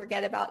they're going to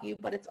forget about you,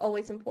 but it's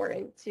always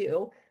important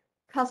to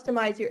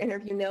customize your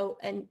interview note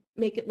and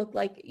make it look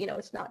like,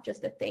 it's not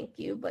just a thank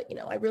you, but,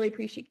 I really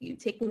appreciate you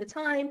taking the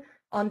time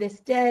on this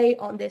day,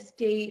 on this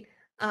date,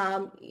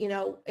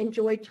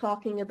 enjoyed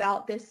talking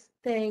about this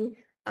thing,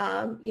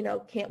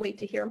 can't wait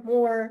to hear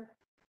more.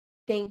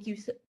 Thank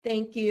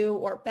you,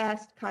 or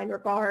best, kind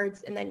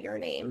regards, and then your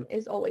name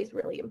is always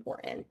really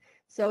important.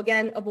 So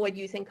again, avoid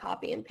using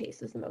copy and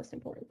paste is the most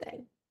important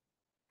thing.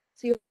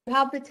 So you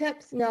have the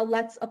tips. Now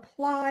let's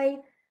apply.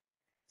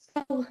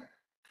 So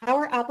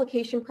our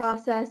application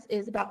process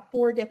is about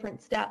 4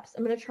 different steps.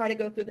 I'm going to try to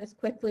go through this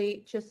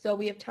quickly just so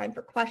we have time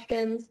for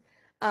questions.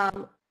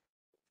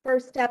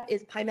 First step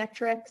is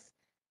Pymetrics.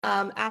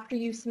 After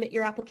you submit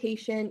your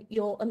application,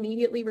 you'll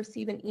immediately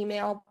receive an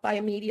email. By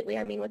immediately,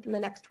 I mean within the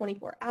next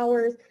 24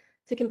 hours,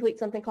 to complete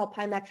something called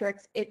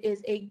Pymetrics. It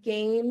is a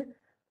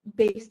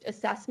game-based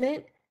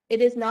assessment. It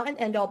is not an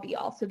end-all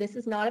be-all. So this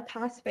is not a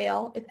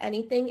pass-fail. If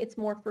anything, it's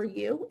more for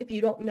you. If you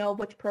don't know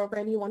which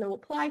program you want to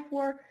apply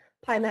for,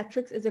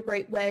 Pymetrics is a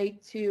great way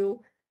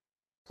to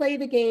play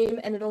the game,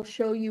 and it'll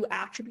show you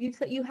attributes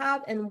that you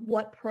have and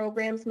what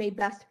programs may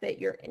best fit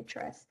your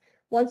interests.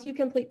 Once you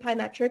complete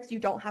Pymetrics, you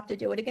don't have to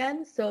do it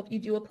again. So if you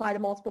do apply to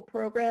multiple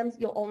programs,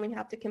 you'll only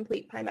have to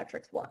complete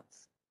Pymetrics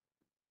once.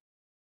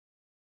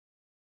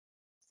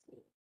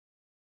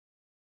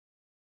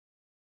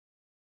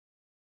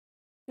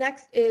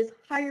 Next is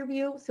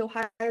HireVue. So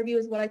HireVue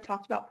is what I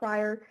talked about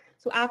prior.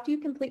 So after you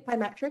complete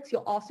Pymetrics,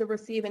 you'll also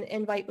receive an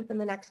invite within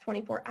the next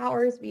 24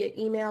 hours via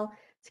email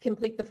to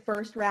complete the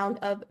first round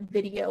of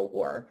video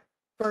or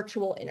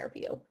virtual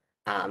interview.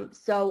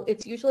 So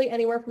it's usually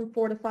anywhere from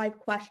 4 to 5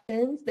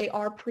 questions. They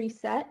are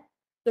preset.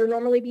 They're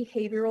normally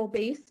behavioral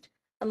based,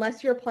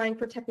 unless you're applying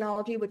for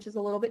technology, which is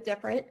a little bit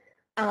different.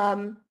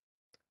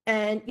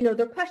 And,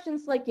 they're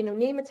questions like,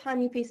 name a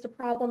time you faced a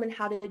problem and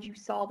how did you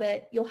solve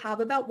it? You'll have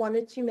about 1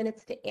 to 2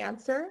 minutes to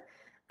answer.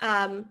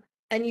 And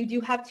you do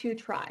have 2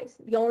 tries.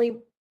 The only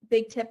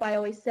big tip I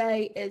always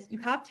say is you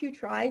have 2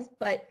 tries,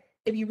 but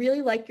if you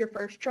really like your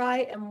first try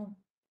and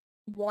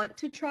want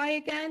to try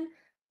again,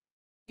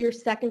 your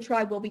second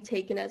try will be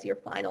taken as your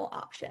final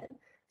option.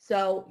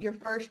 So your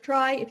first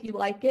try, if you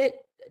like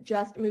it,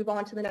 just move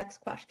on to the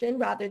next question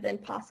rather than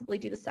possibly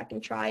do the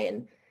second try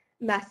and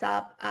mess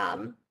up.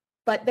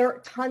 But there are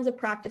tons of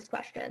practice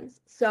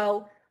questions.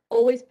 So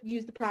always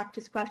use the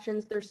practice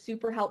questions. They're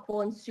super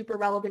helpful and super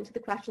relevant to the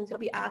questions you'll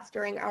be asked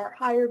during our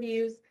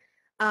HireVues.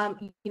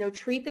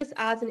 Treat this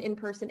as an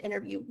in-person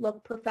interview.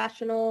 Look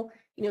professional,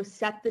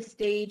 set the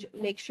stage,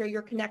 make sure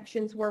your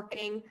connection's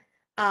working,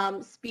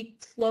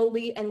 speak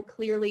slowly and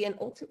clearly, and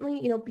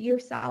ultimately, be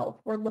yourself.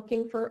 We're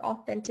looking for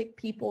authentic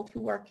people to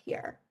work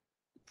here.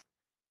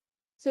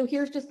 So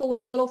here's just a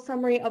little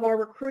summary of our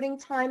recruiting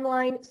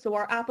timeline. So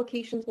our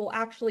applications will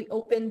actually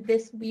open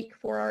this week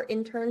for our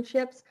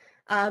internships.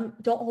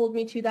 Don't hold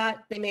me to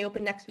that. They may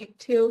open next week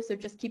too, so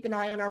just keep an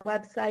eye on our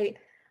website.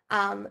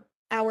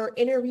 Our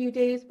interview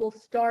days will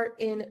start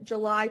in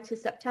July to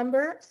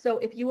September. So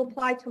if you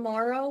apply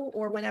tomorrow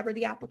or whenever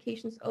the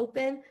applications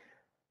open,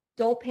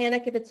 don't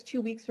panic if it's 2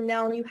 weeks from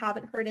now and you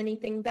haven't heard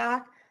anything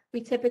back.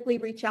 We typically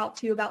reach out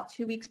to you about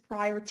 2 weeks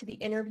prior to the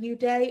interview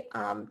day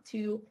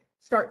to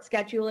start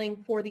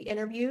scheduling for the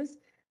interviews.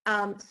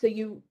 So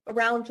you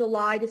around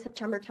July to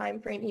September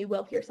timeframe, you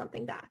will hear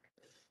something back.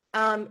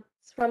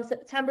 From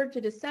September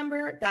to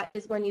December, that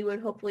is when you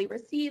would hopefully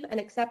receive and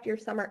accept your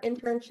summer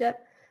internship.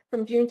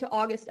 From June to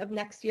August of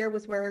next year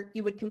was where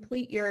you would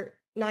complete your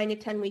 9 to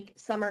 10 week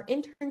summer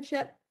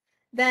internship.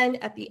 Then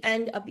at the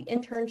end of the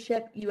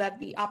internship, you have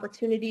the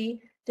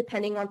opportunity,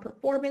 depending on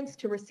performance,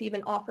 to receive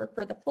an offer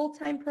for the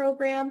full-time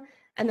program.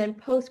 And then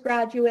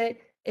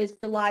postgraduate is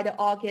July to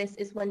August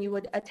is when you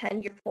would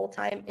attend your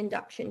full-time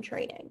induction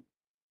training.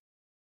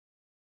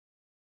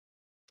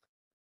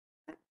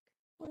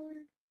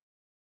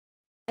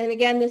 And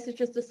again, this is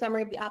just a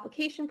summary of the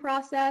application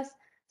process.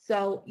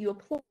 So you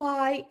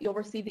apply, you'll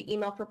receive the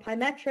email for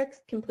Pymetrics,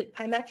 complete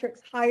Pymetrics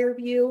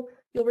HireVue.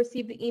 You'll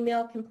receive the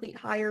email, complete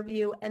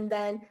HireVue, and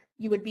then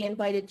you would be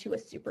invited to a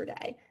super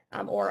day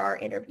or our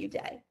interview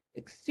day.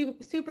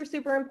 Super,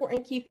 super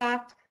important key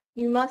fact.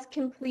 You must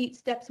complete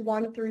steps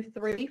 1 through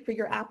 3 for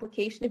your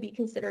application to be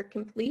considered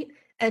complete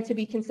and to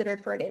be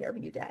considered for an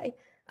interview day.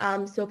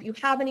 So if you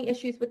have any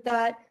issues with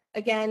that,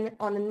 again,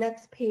 on the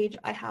next page,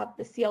 I have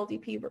the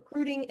CLDP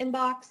recruiting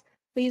inbox.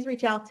 Please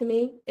reach out to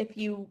me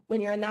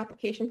when you're in the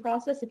application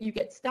process, if you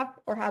get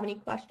stuck or have any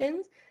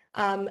questions,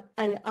 and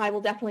I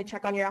will definitely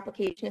check on your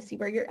application to see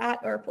where you're at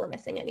or if we're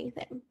missing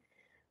anything.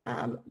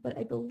 But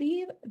I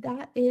believe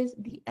that is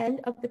the end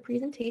of the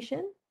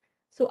presentation.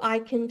 So I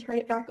can turn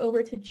it back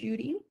over to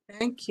Judy.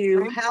 Thank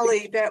you,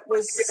 Hallie. That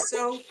was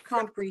so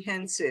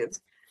comprehensive.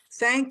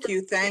 Thank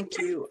you, thank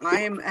you.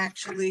 I am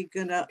actually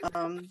gonna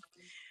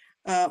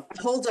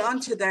hold on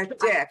to that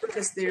deck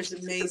because there's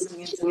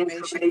amazing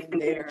information in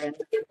there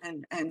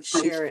and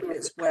share it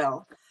as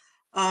well.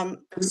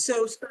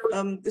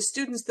 The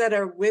students that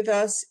are with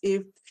us,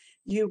 if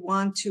you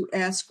want to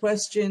ask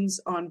questions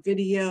on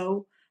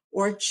video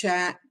or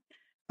chat,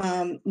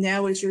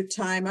 now is your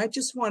time. I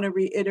just want to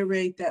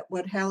reiterate that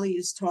what Hallie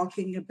is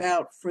talking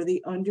about for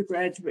the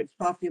undergraduate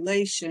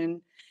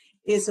population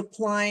is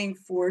applying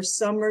for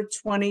summer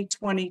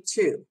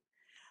 2022.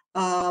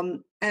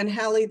 And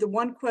Hallie, the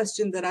one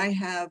question that I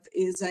have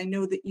is, I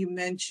know that you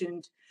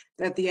mentioned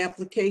that the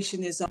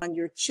application is on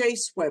your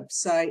Chase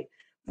website.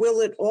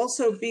 Will it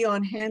also be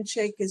on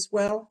Handshake as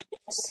well?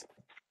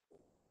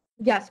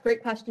 Yes,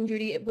 great question,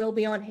 Judy. It will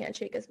be on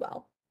Handshake as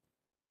well.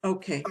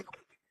 Okay,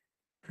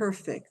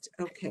 perfect.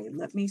 Okay,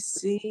 let me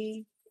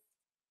see.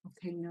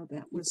 Okay, no,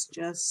 that was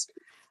just,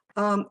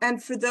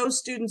 and for those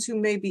students who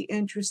may be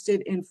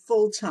interested in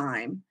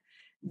full-time,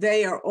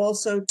 they are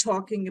also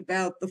talking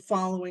about the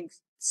following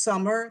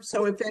summer.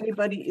 So if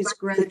anybody is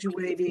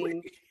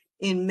graduating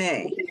in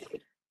May,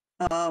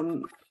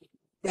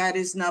 that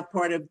is not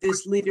part of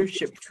this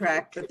leadership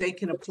track, but they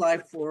can apply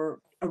for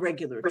a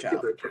regular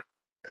job.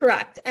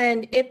 Correct.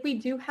 And if we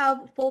do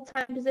have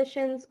full-time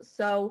positions,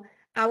 so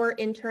our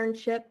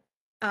internship,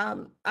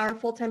 our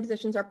full-time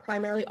positions are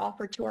primarily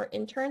offered to our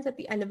interns at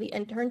the end of the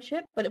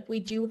internship. But if we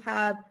do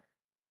have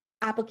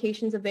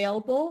applications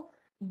available,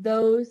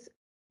 those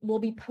will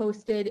be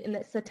posted in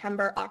the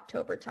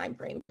September-October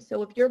timeframe.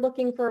 So if you're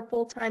looking for a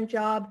full-time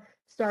job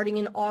starting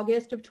in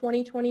August of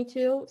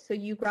 2022, so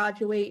you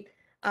graduate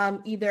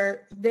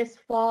either this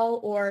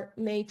fall or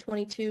May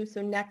 22, so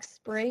next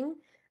spring,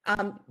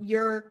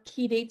 your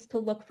key dates to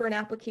look for an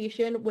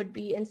application would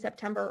be in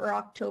September or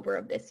October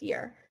of this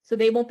year. So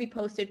they won't be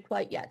posted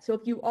quite yet. So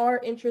if you are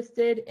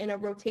interested in a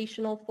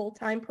rotational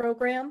full-time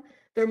program,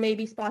 there may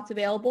be spots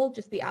available,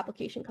 just the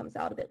application comes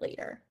out a bit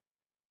later.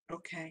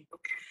 Okay.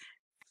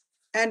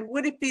 And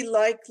would it be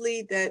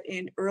likely that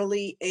in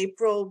early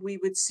April, we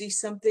would see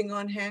something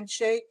on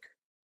Handshake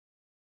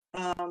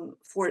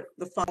for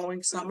the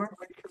following summer?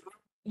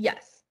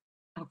 Yes.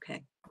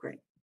 Okay, great.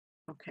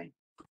 Okay.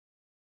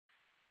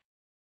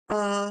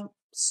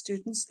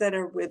 Students that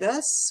are with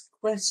us,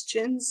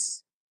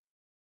 questions?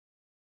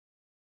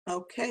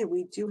 Okay,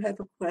 we do have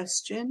a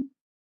question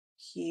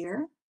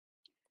here,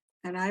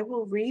 and I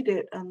will read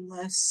it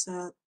unless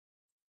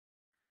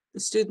the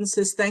student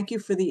says, thank you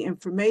for the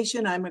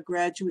information. I'm a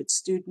graduate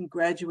student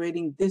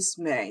graduating this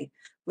May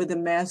with a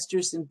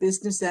master's in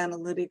business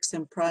analytics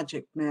and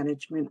project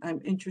management.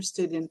 I'm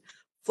interested in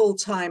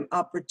full-time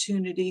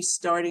opportunities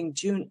starting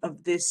June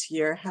of this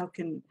year. How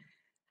can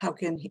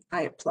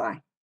I apply?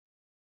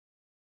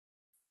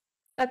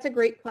 That's a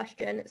great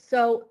question.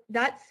 So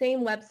that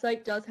same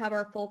website does have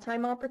our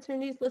full-time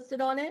opportunities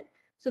listed on it.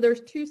 So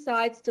there's 2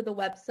 sides to the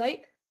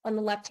website. On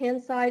the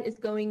left-hand side is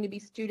going to be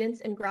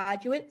students and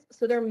graduates.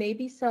 So there may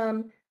be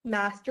some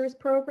master's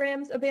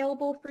programs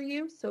available for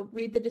you. So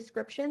read the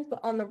descriptions, but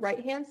on the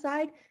right-hand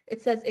side,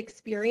 it says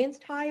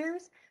experienced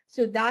hires.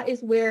 So that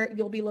is where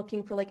you'll be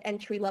looking for like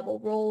entry-level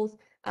roles,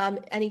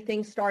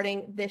 anything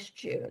starting this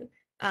June.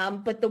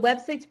 But the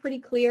website's pretty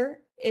clear.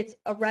 it's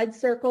a red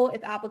circle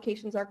if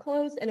applications are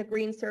closed and a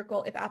green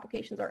circle if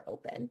applications are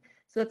open.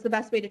 So that's the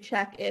best way to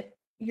check if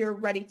you're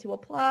ready to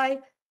apply.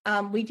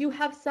 We do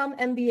have some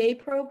MBA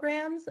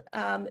programs.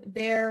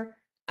 Their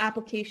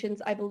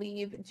applications, I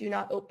believe, do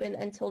not open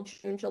until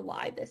June,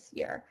 July this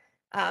year.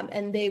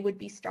 And they would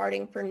be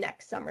starting for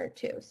next summer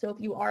too. So if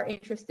you are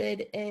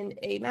interested in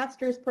a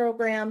master's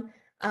program,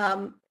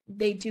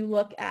 they do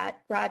look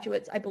at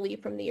graduates, I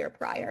believe, from the year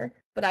prior,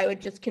 but I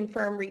would just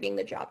confirm reading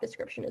the job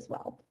description as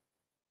well.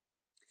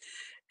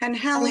 And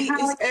Hallie,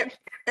 is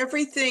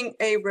everything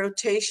a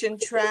rotation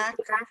track,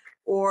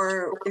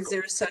 or is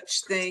there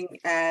such thing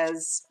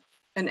as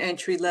an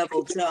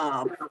entry-level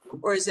job,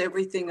 or is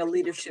everything a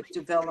leadership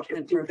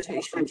development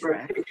rotation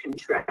track?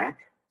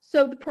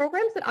 So the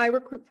programs that I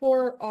recruit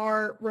for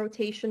are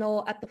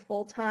rotational at the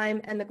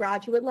full-time and the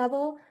graduate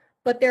level,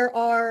 but there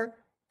are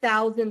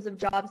thousands of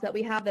jobs that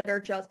we have that are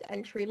just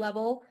entry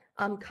level,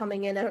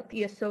 coming in at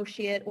the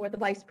associate or the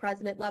vice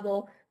president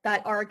level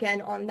that are,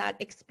 again, on that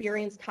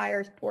experienced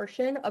hires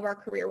portion of our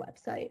career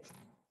website.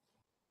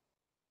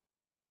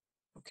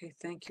 Okay,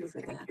 thank you for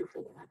that.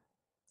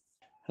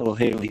 Hello,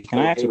 Haley. Can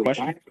I ask a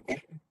question?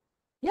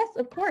 Yes,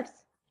 of course.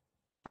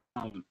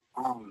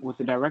 With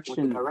the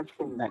direction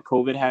that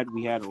COVID had,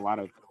 we had a lot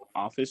of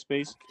office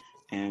space,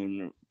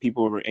 and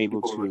people were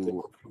able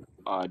to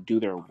do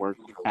their work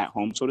at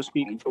home, so to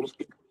speak.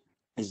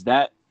 Is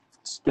that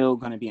still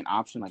going to be an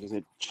option? Like, is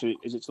it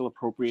still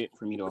appropriate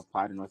for me to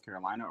apply to North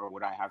Carolina, or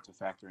would I have to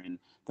factor in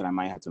that I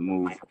might have to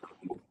move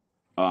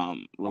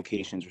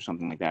locations or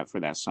something like that for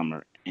that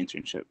summer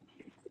internship?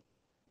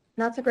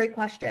 That's a great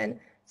question.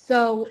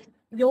 So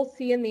you'll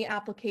see in the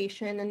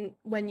application, and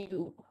when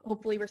you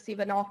hopefully receive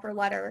an offer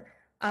letter,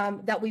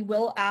 that we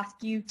will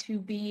ask you to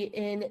be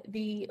in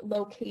the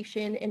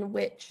location in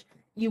which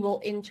you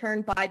will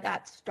intern by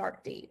that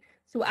start date.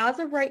 So as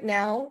of right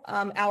now,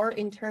 our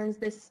interns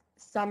this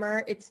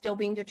summer, it's still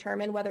being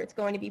determined whether it's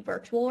going to be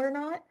virtual or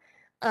not.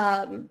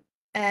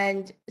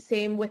 And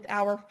same with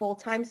our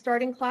full-time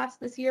starting class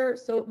this year.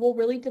 So it will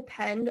really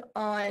depend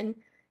on,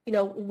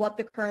 what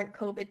the current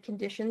COVID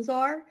conditions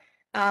are.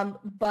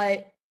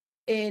 But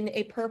in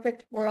a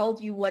perfect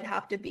world, you would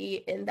have to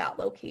be in that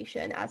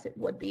location as it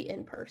would be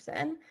in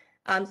person.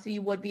 So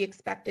you would be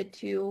expected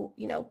to,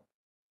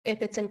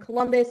 if it's in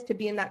Columbus, to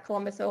be in that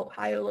Columbus,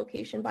 Ohio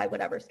location by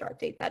whatever start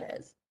date that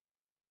is.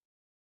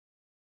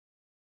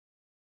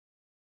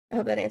 I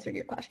hope that answered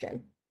your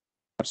question.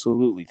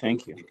 Absolutely.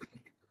 Thank you.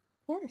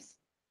 Of course.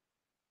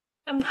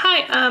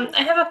 Hi,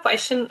 I have a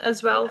question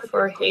as well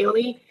for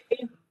Haley.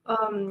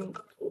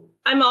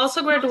 I'm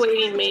also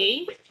graduating in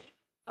May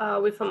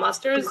with a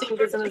master's in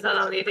business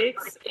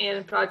analytics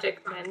and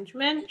project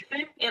management,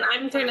 and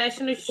I'm an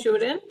international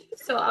student.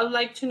 So I would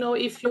like to know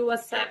if you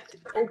accept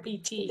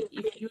OPT,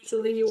 if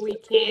usually we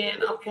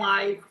can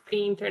apply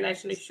being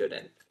international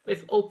student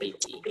with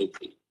OPT.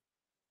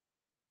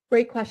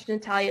 Great question,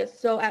 Talia.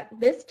 So at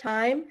this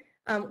time,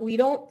 we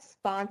don't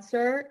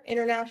sponsor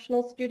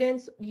international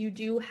students. You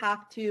do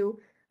have to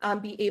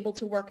be able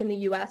to work in the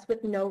US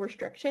with no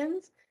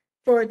restrictions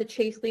for the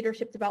Chase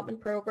Leadership Development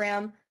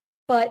Program.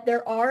 But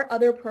there are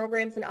other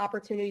programs and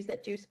opportunities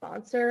that do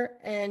sponsor.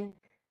 And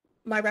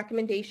my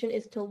recommendation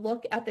is to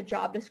look at the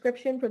job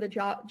description for the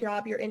job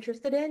you're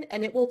interested in,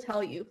 and it will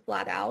tell you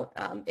flat out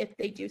if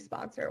they do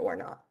sponsor or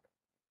not.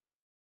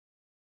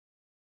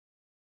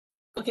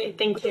 Okay,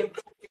 thank you.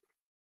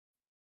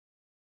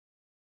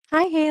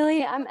 Hi,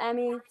 Haley. I'm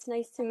Emmy. It's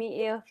nice to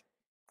meet you.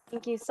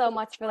 Thank you so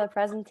much for the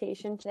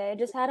presentation today. I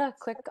just had a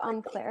quick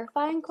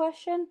clarifying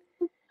question.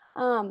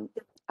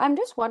 I'm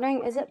just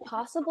wondering, is it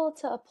possible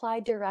to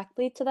apply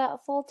directly to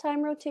that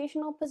full-time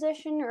rotational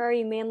position, or are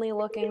you mainly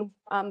looking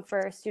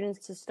for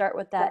students to start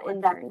with that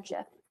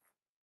internship?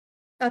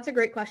 That's a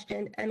great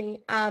question,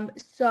 Emmy.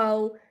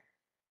 So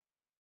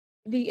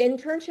the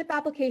internship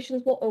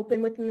applications will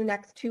open within the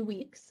next 2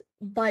 weeks,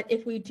 but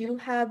if we do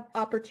have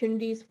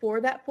opportunities for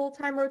that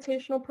full-time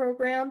rotational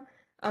program,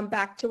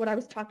 back to what I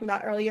was talking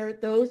about earlier,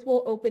 those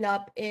will open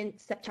up in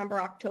September,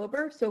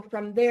 October. So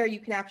from there, you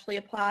can actually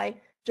apply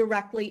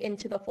directly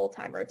into the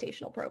full-time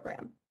rotational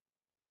program.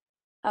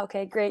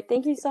 Okay, great.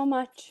 Thank you so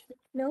much.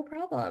 No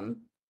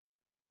problem.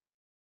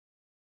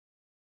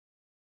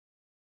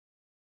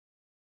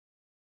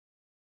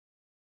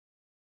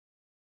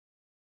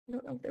 I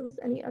don't know if there was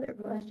any other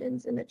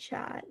questions in the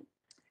chat.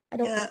 I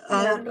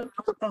don't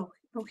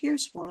Oh,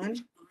 here's one.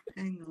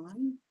 Hang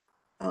on.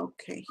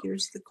 Okay,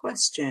 here's the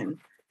question.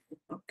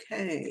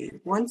 Okay,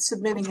 once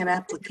submitting an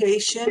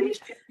application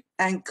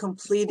and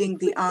completing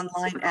the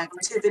online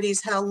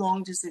activities, how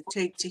long does it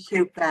take to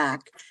hear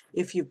back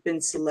if you've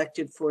been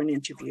selected for an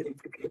interview?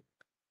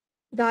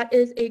 That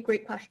is a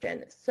great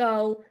question.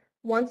 So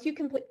once you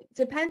complete,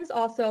 depends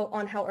also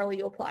on how early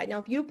you apply. Now,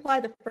 if you apply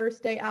the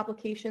first day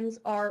applications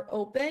are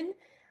open,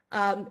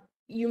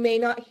 you may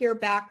not hear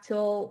back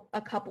till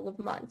a couple of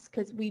months,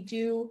 because we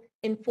do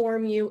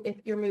inform you if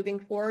you're moving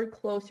forward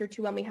closer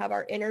to when we have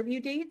our interview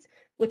dates,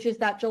 which is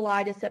that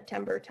July to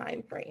September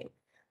timeframe.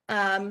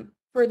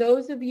 For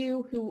those of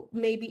you who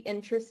may be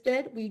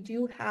interested, we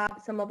do have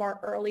some of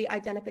our early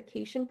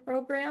identification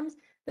programs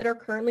that are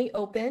currently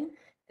open.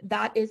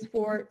 That is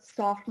for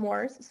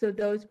sophomores, so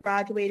those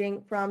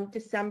graduating from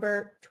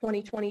December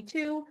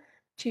 2022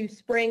 to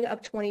spring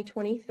of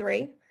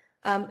 2023.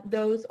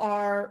 Those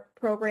are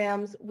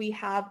programs. We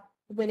have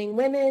Winning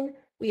Women,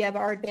 we have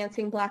our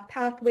Advancing Black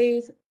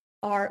Pathways,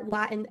 our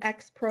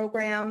Latinx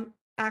program,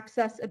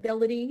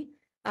 Accessibility,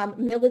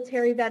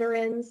 military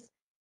veterans,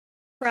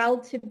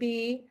 Proud to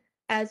Be,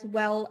 as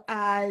well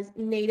as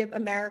Native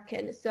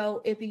American.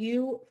 So if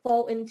you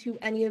fall into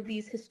any of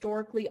these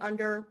historically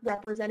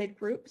underrepresented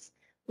groups,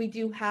 we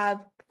do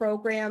have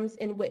programs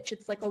in which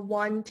it's like a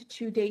 1 to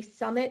 2 day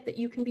summit that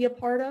you can be a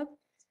part of.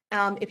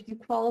 If you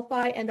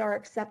qualify and are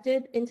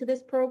accepted into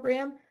this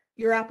program,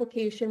 your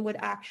application would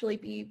actually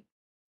be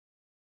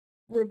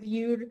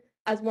reviewed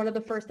as one of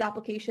the first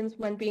applications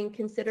when being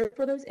considered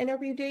for those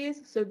interview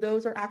days. So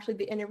those are actually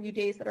the interview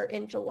days that are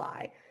in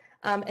July.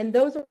 And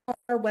those are on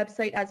our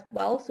website as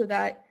well, so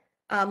that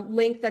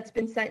link that's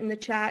been sent in the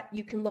chat,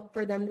 you can look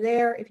for them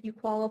there if you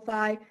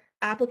qualify.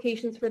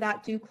 Applications for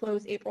that do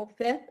close April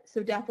 5th,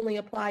 so definitely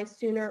apply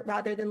sooner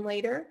rather than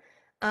later.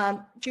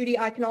 Judy,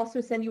 I can also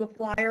send you a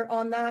flyer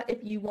on that if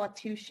you want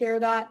to share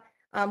that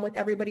with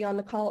everybody on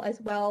the call as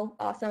well.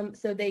 Awesome,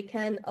 so they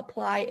can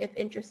apply if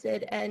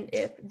interested and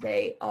if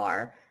they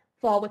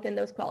fall within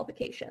those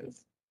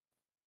qualifications.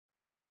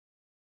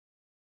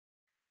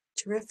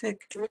 Terrific.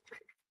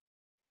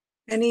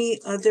 Any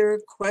other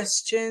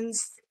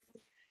questions?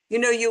 You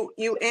know,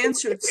 you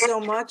answered so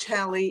much,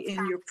 Hallie,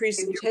 in your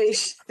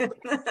presentation,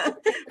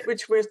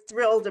 which we're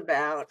thrilled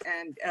about.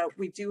 And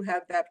we do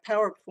have that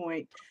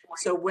PowerPoint.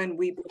 So when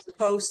we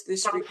post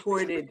this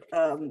recorded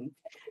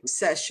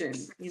session,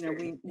 you know,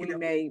 we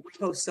may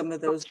post some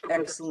of those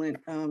excellent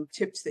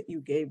tips that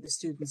you gave the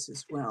students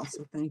as well.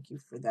 So thank you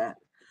for that.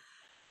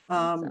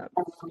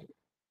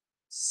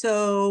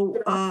 So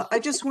I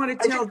just want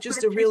to tell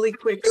just a really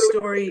quick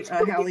story.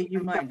 Hallie,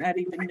 you might not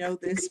even know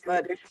this,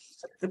 but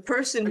the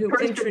person who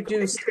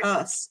introduced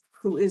us,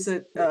 who is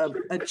a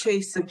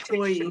Chase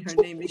employee, her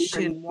name is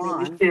Shin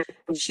Wan.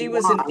 She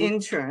was an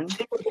intern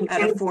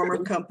at a former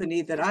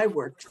company that I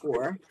worked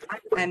for,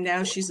 and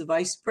now she's a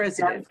vice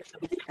president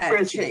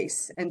at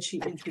Chase, and she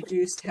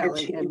introduced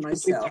Hallie and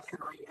myself.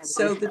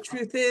 So the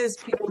truth is,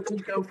 people do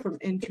go from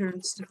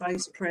interns to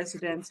vice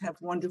presidents, have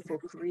wonderful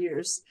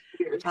careers,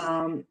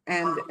 and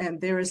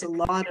there is a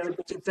lot of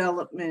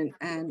development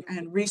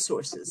and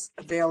resources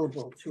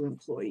available to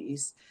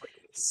employees.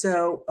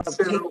 So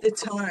take the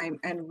time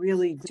and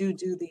really do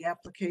the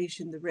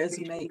application, the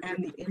resume,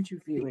 and the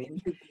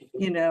interviewing,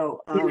 you know,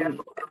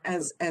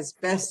 as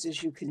best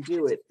as you can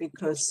do it,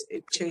 because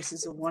Chase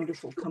is a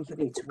wonderful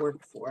company to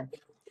work for.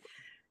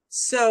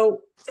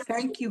 So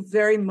thank you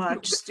very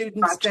much.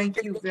 Students,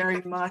 thank you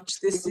very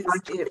much. This is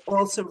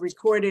also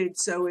recorded,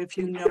 so if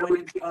you know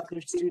any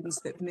other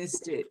students that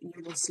missed it, you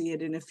will see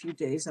it in a few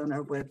days on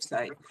our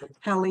website.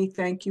 Hallie,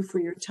 thank you for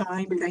your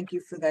time. Thank you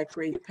for that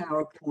great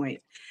PowerPoint.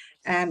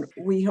 And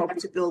we hope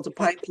to build a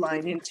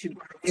pipeline into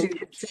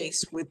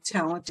Chase with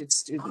talented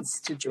students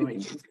to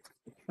join you.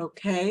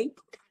 Okay?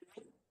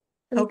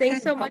 And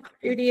thanks so much,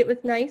 Judy. It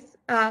was nice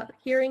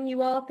hearing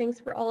you all.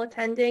 Thanks for all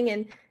attending,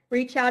 and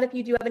reach out if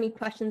you do have any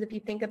questions, if you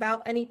think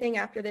about anything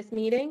after this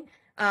meeting,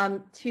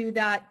 to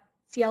that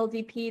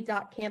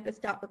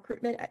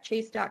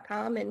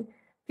cldp.campus.recruitment@chase.com, and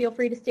feel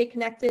free to stay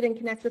connected and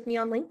connect with me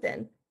on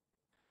LinkedIn.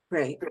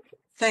 Great.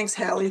 Thanks,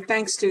 Hallie.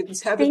 Thanks,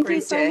 students. Have a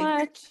great day. Thank you so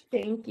much.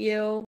 Thank you.